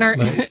Yeah. our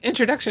But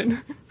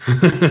introduction.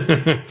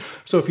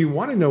 so if you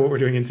want to know what we're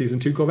doing in season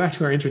 2, go back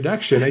to our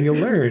introduction and you'll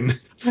learn.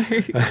 There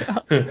you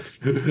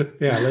go.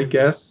 Yeah, like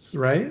guests,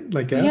 right?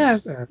 Like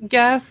guests. Yes.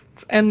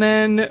 Guests and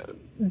then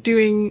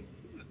doing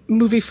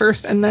movie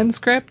first and then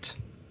script.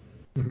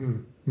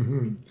 Mhm,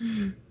 mhm.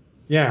 Mhm.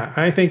 Yeah,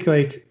 I think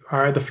like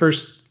our the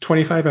first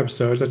 25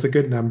 episodes, that's a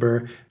good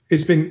number.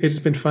 It's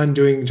been fun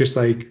doing just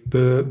like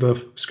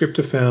the script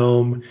to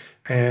film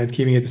and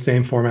keeping it the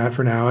same format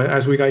for now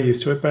as we got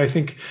used to it. But I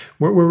think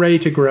we're ready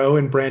to grow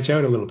and branch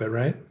out a little bit,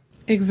 right?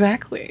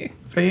 Exactly.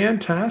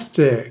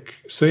 Fantastic.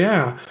 So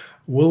yeah,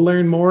 we'll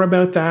learn more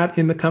about that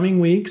in the coming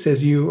weeks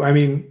as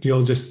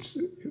you'll just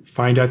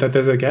find out that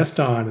there's a guest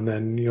on and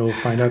then you'll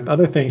find out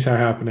other things are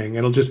happening.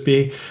 It'll just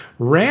be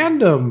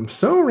random,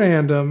 so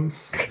random.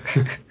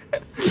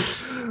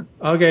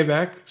 Okay,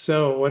 Beck.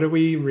 So, what are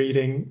we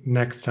reading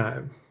next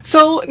time?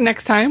 So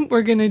next time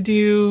we're gonna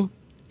do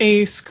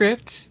a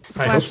script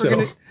I hope slash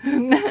we're so.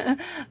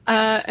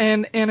 gonna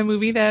and a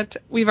movie that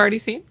we've already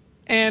seen,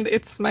 and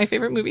it's my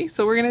favorite movie.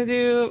 So we're gonna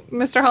do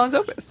Mr. Holland's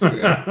Opus.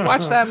 We're gonna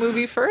watch that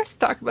movie first,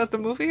 talk about the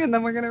movie, and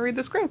then we're gonna read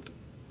the script.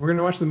 We're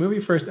gonna watch the movie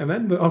first, and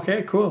then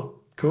okay, cool,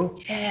 cool,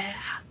 Yeah.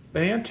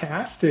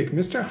 fantastic,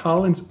 Mr.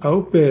 Holland's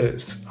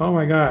Opus. Oh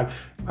my God,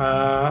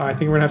 I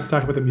think we're gonna have to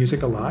talk about the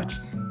music a lot.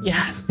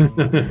 Yes.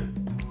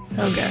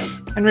 So good.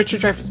 And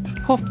Richard Dreyfuss'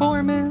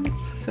 performance,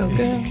 so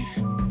good.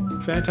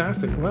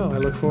 Fantastic. Well, I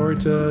look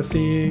forward to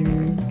seeing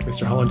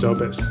Mr. Holland's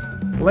Opus.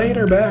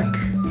 Later, Beck.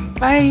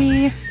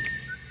 Bye.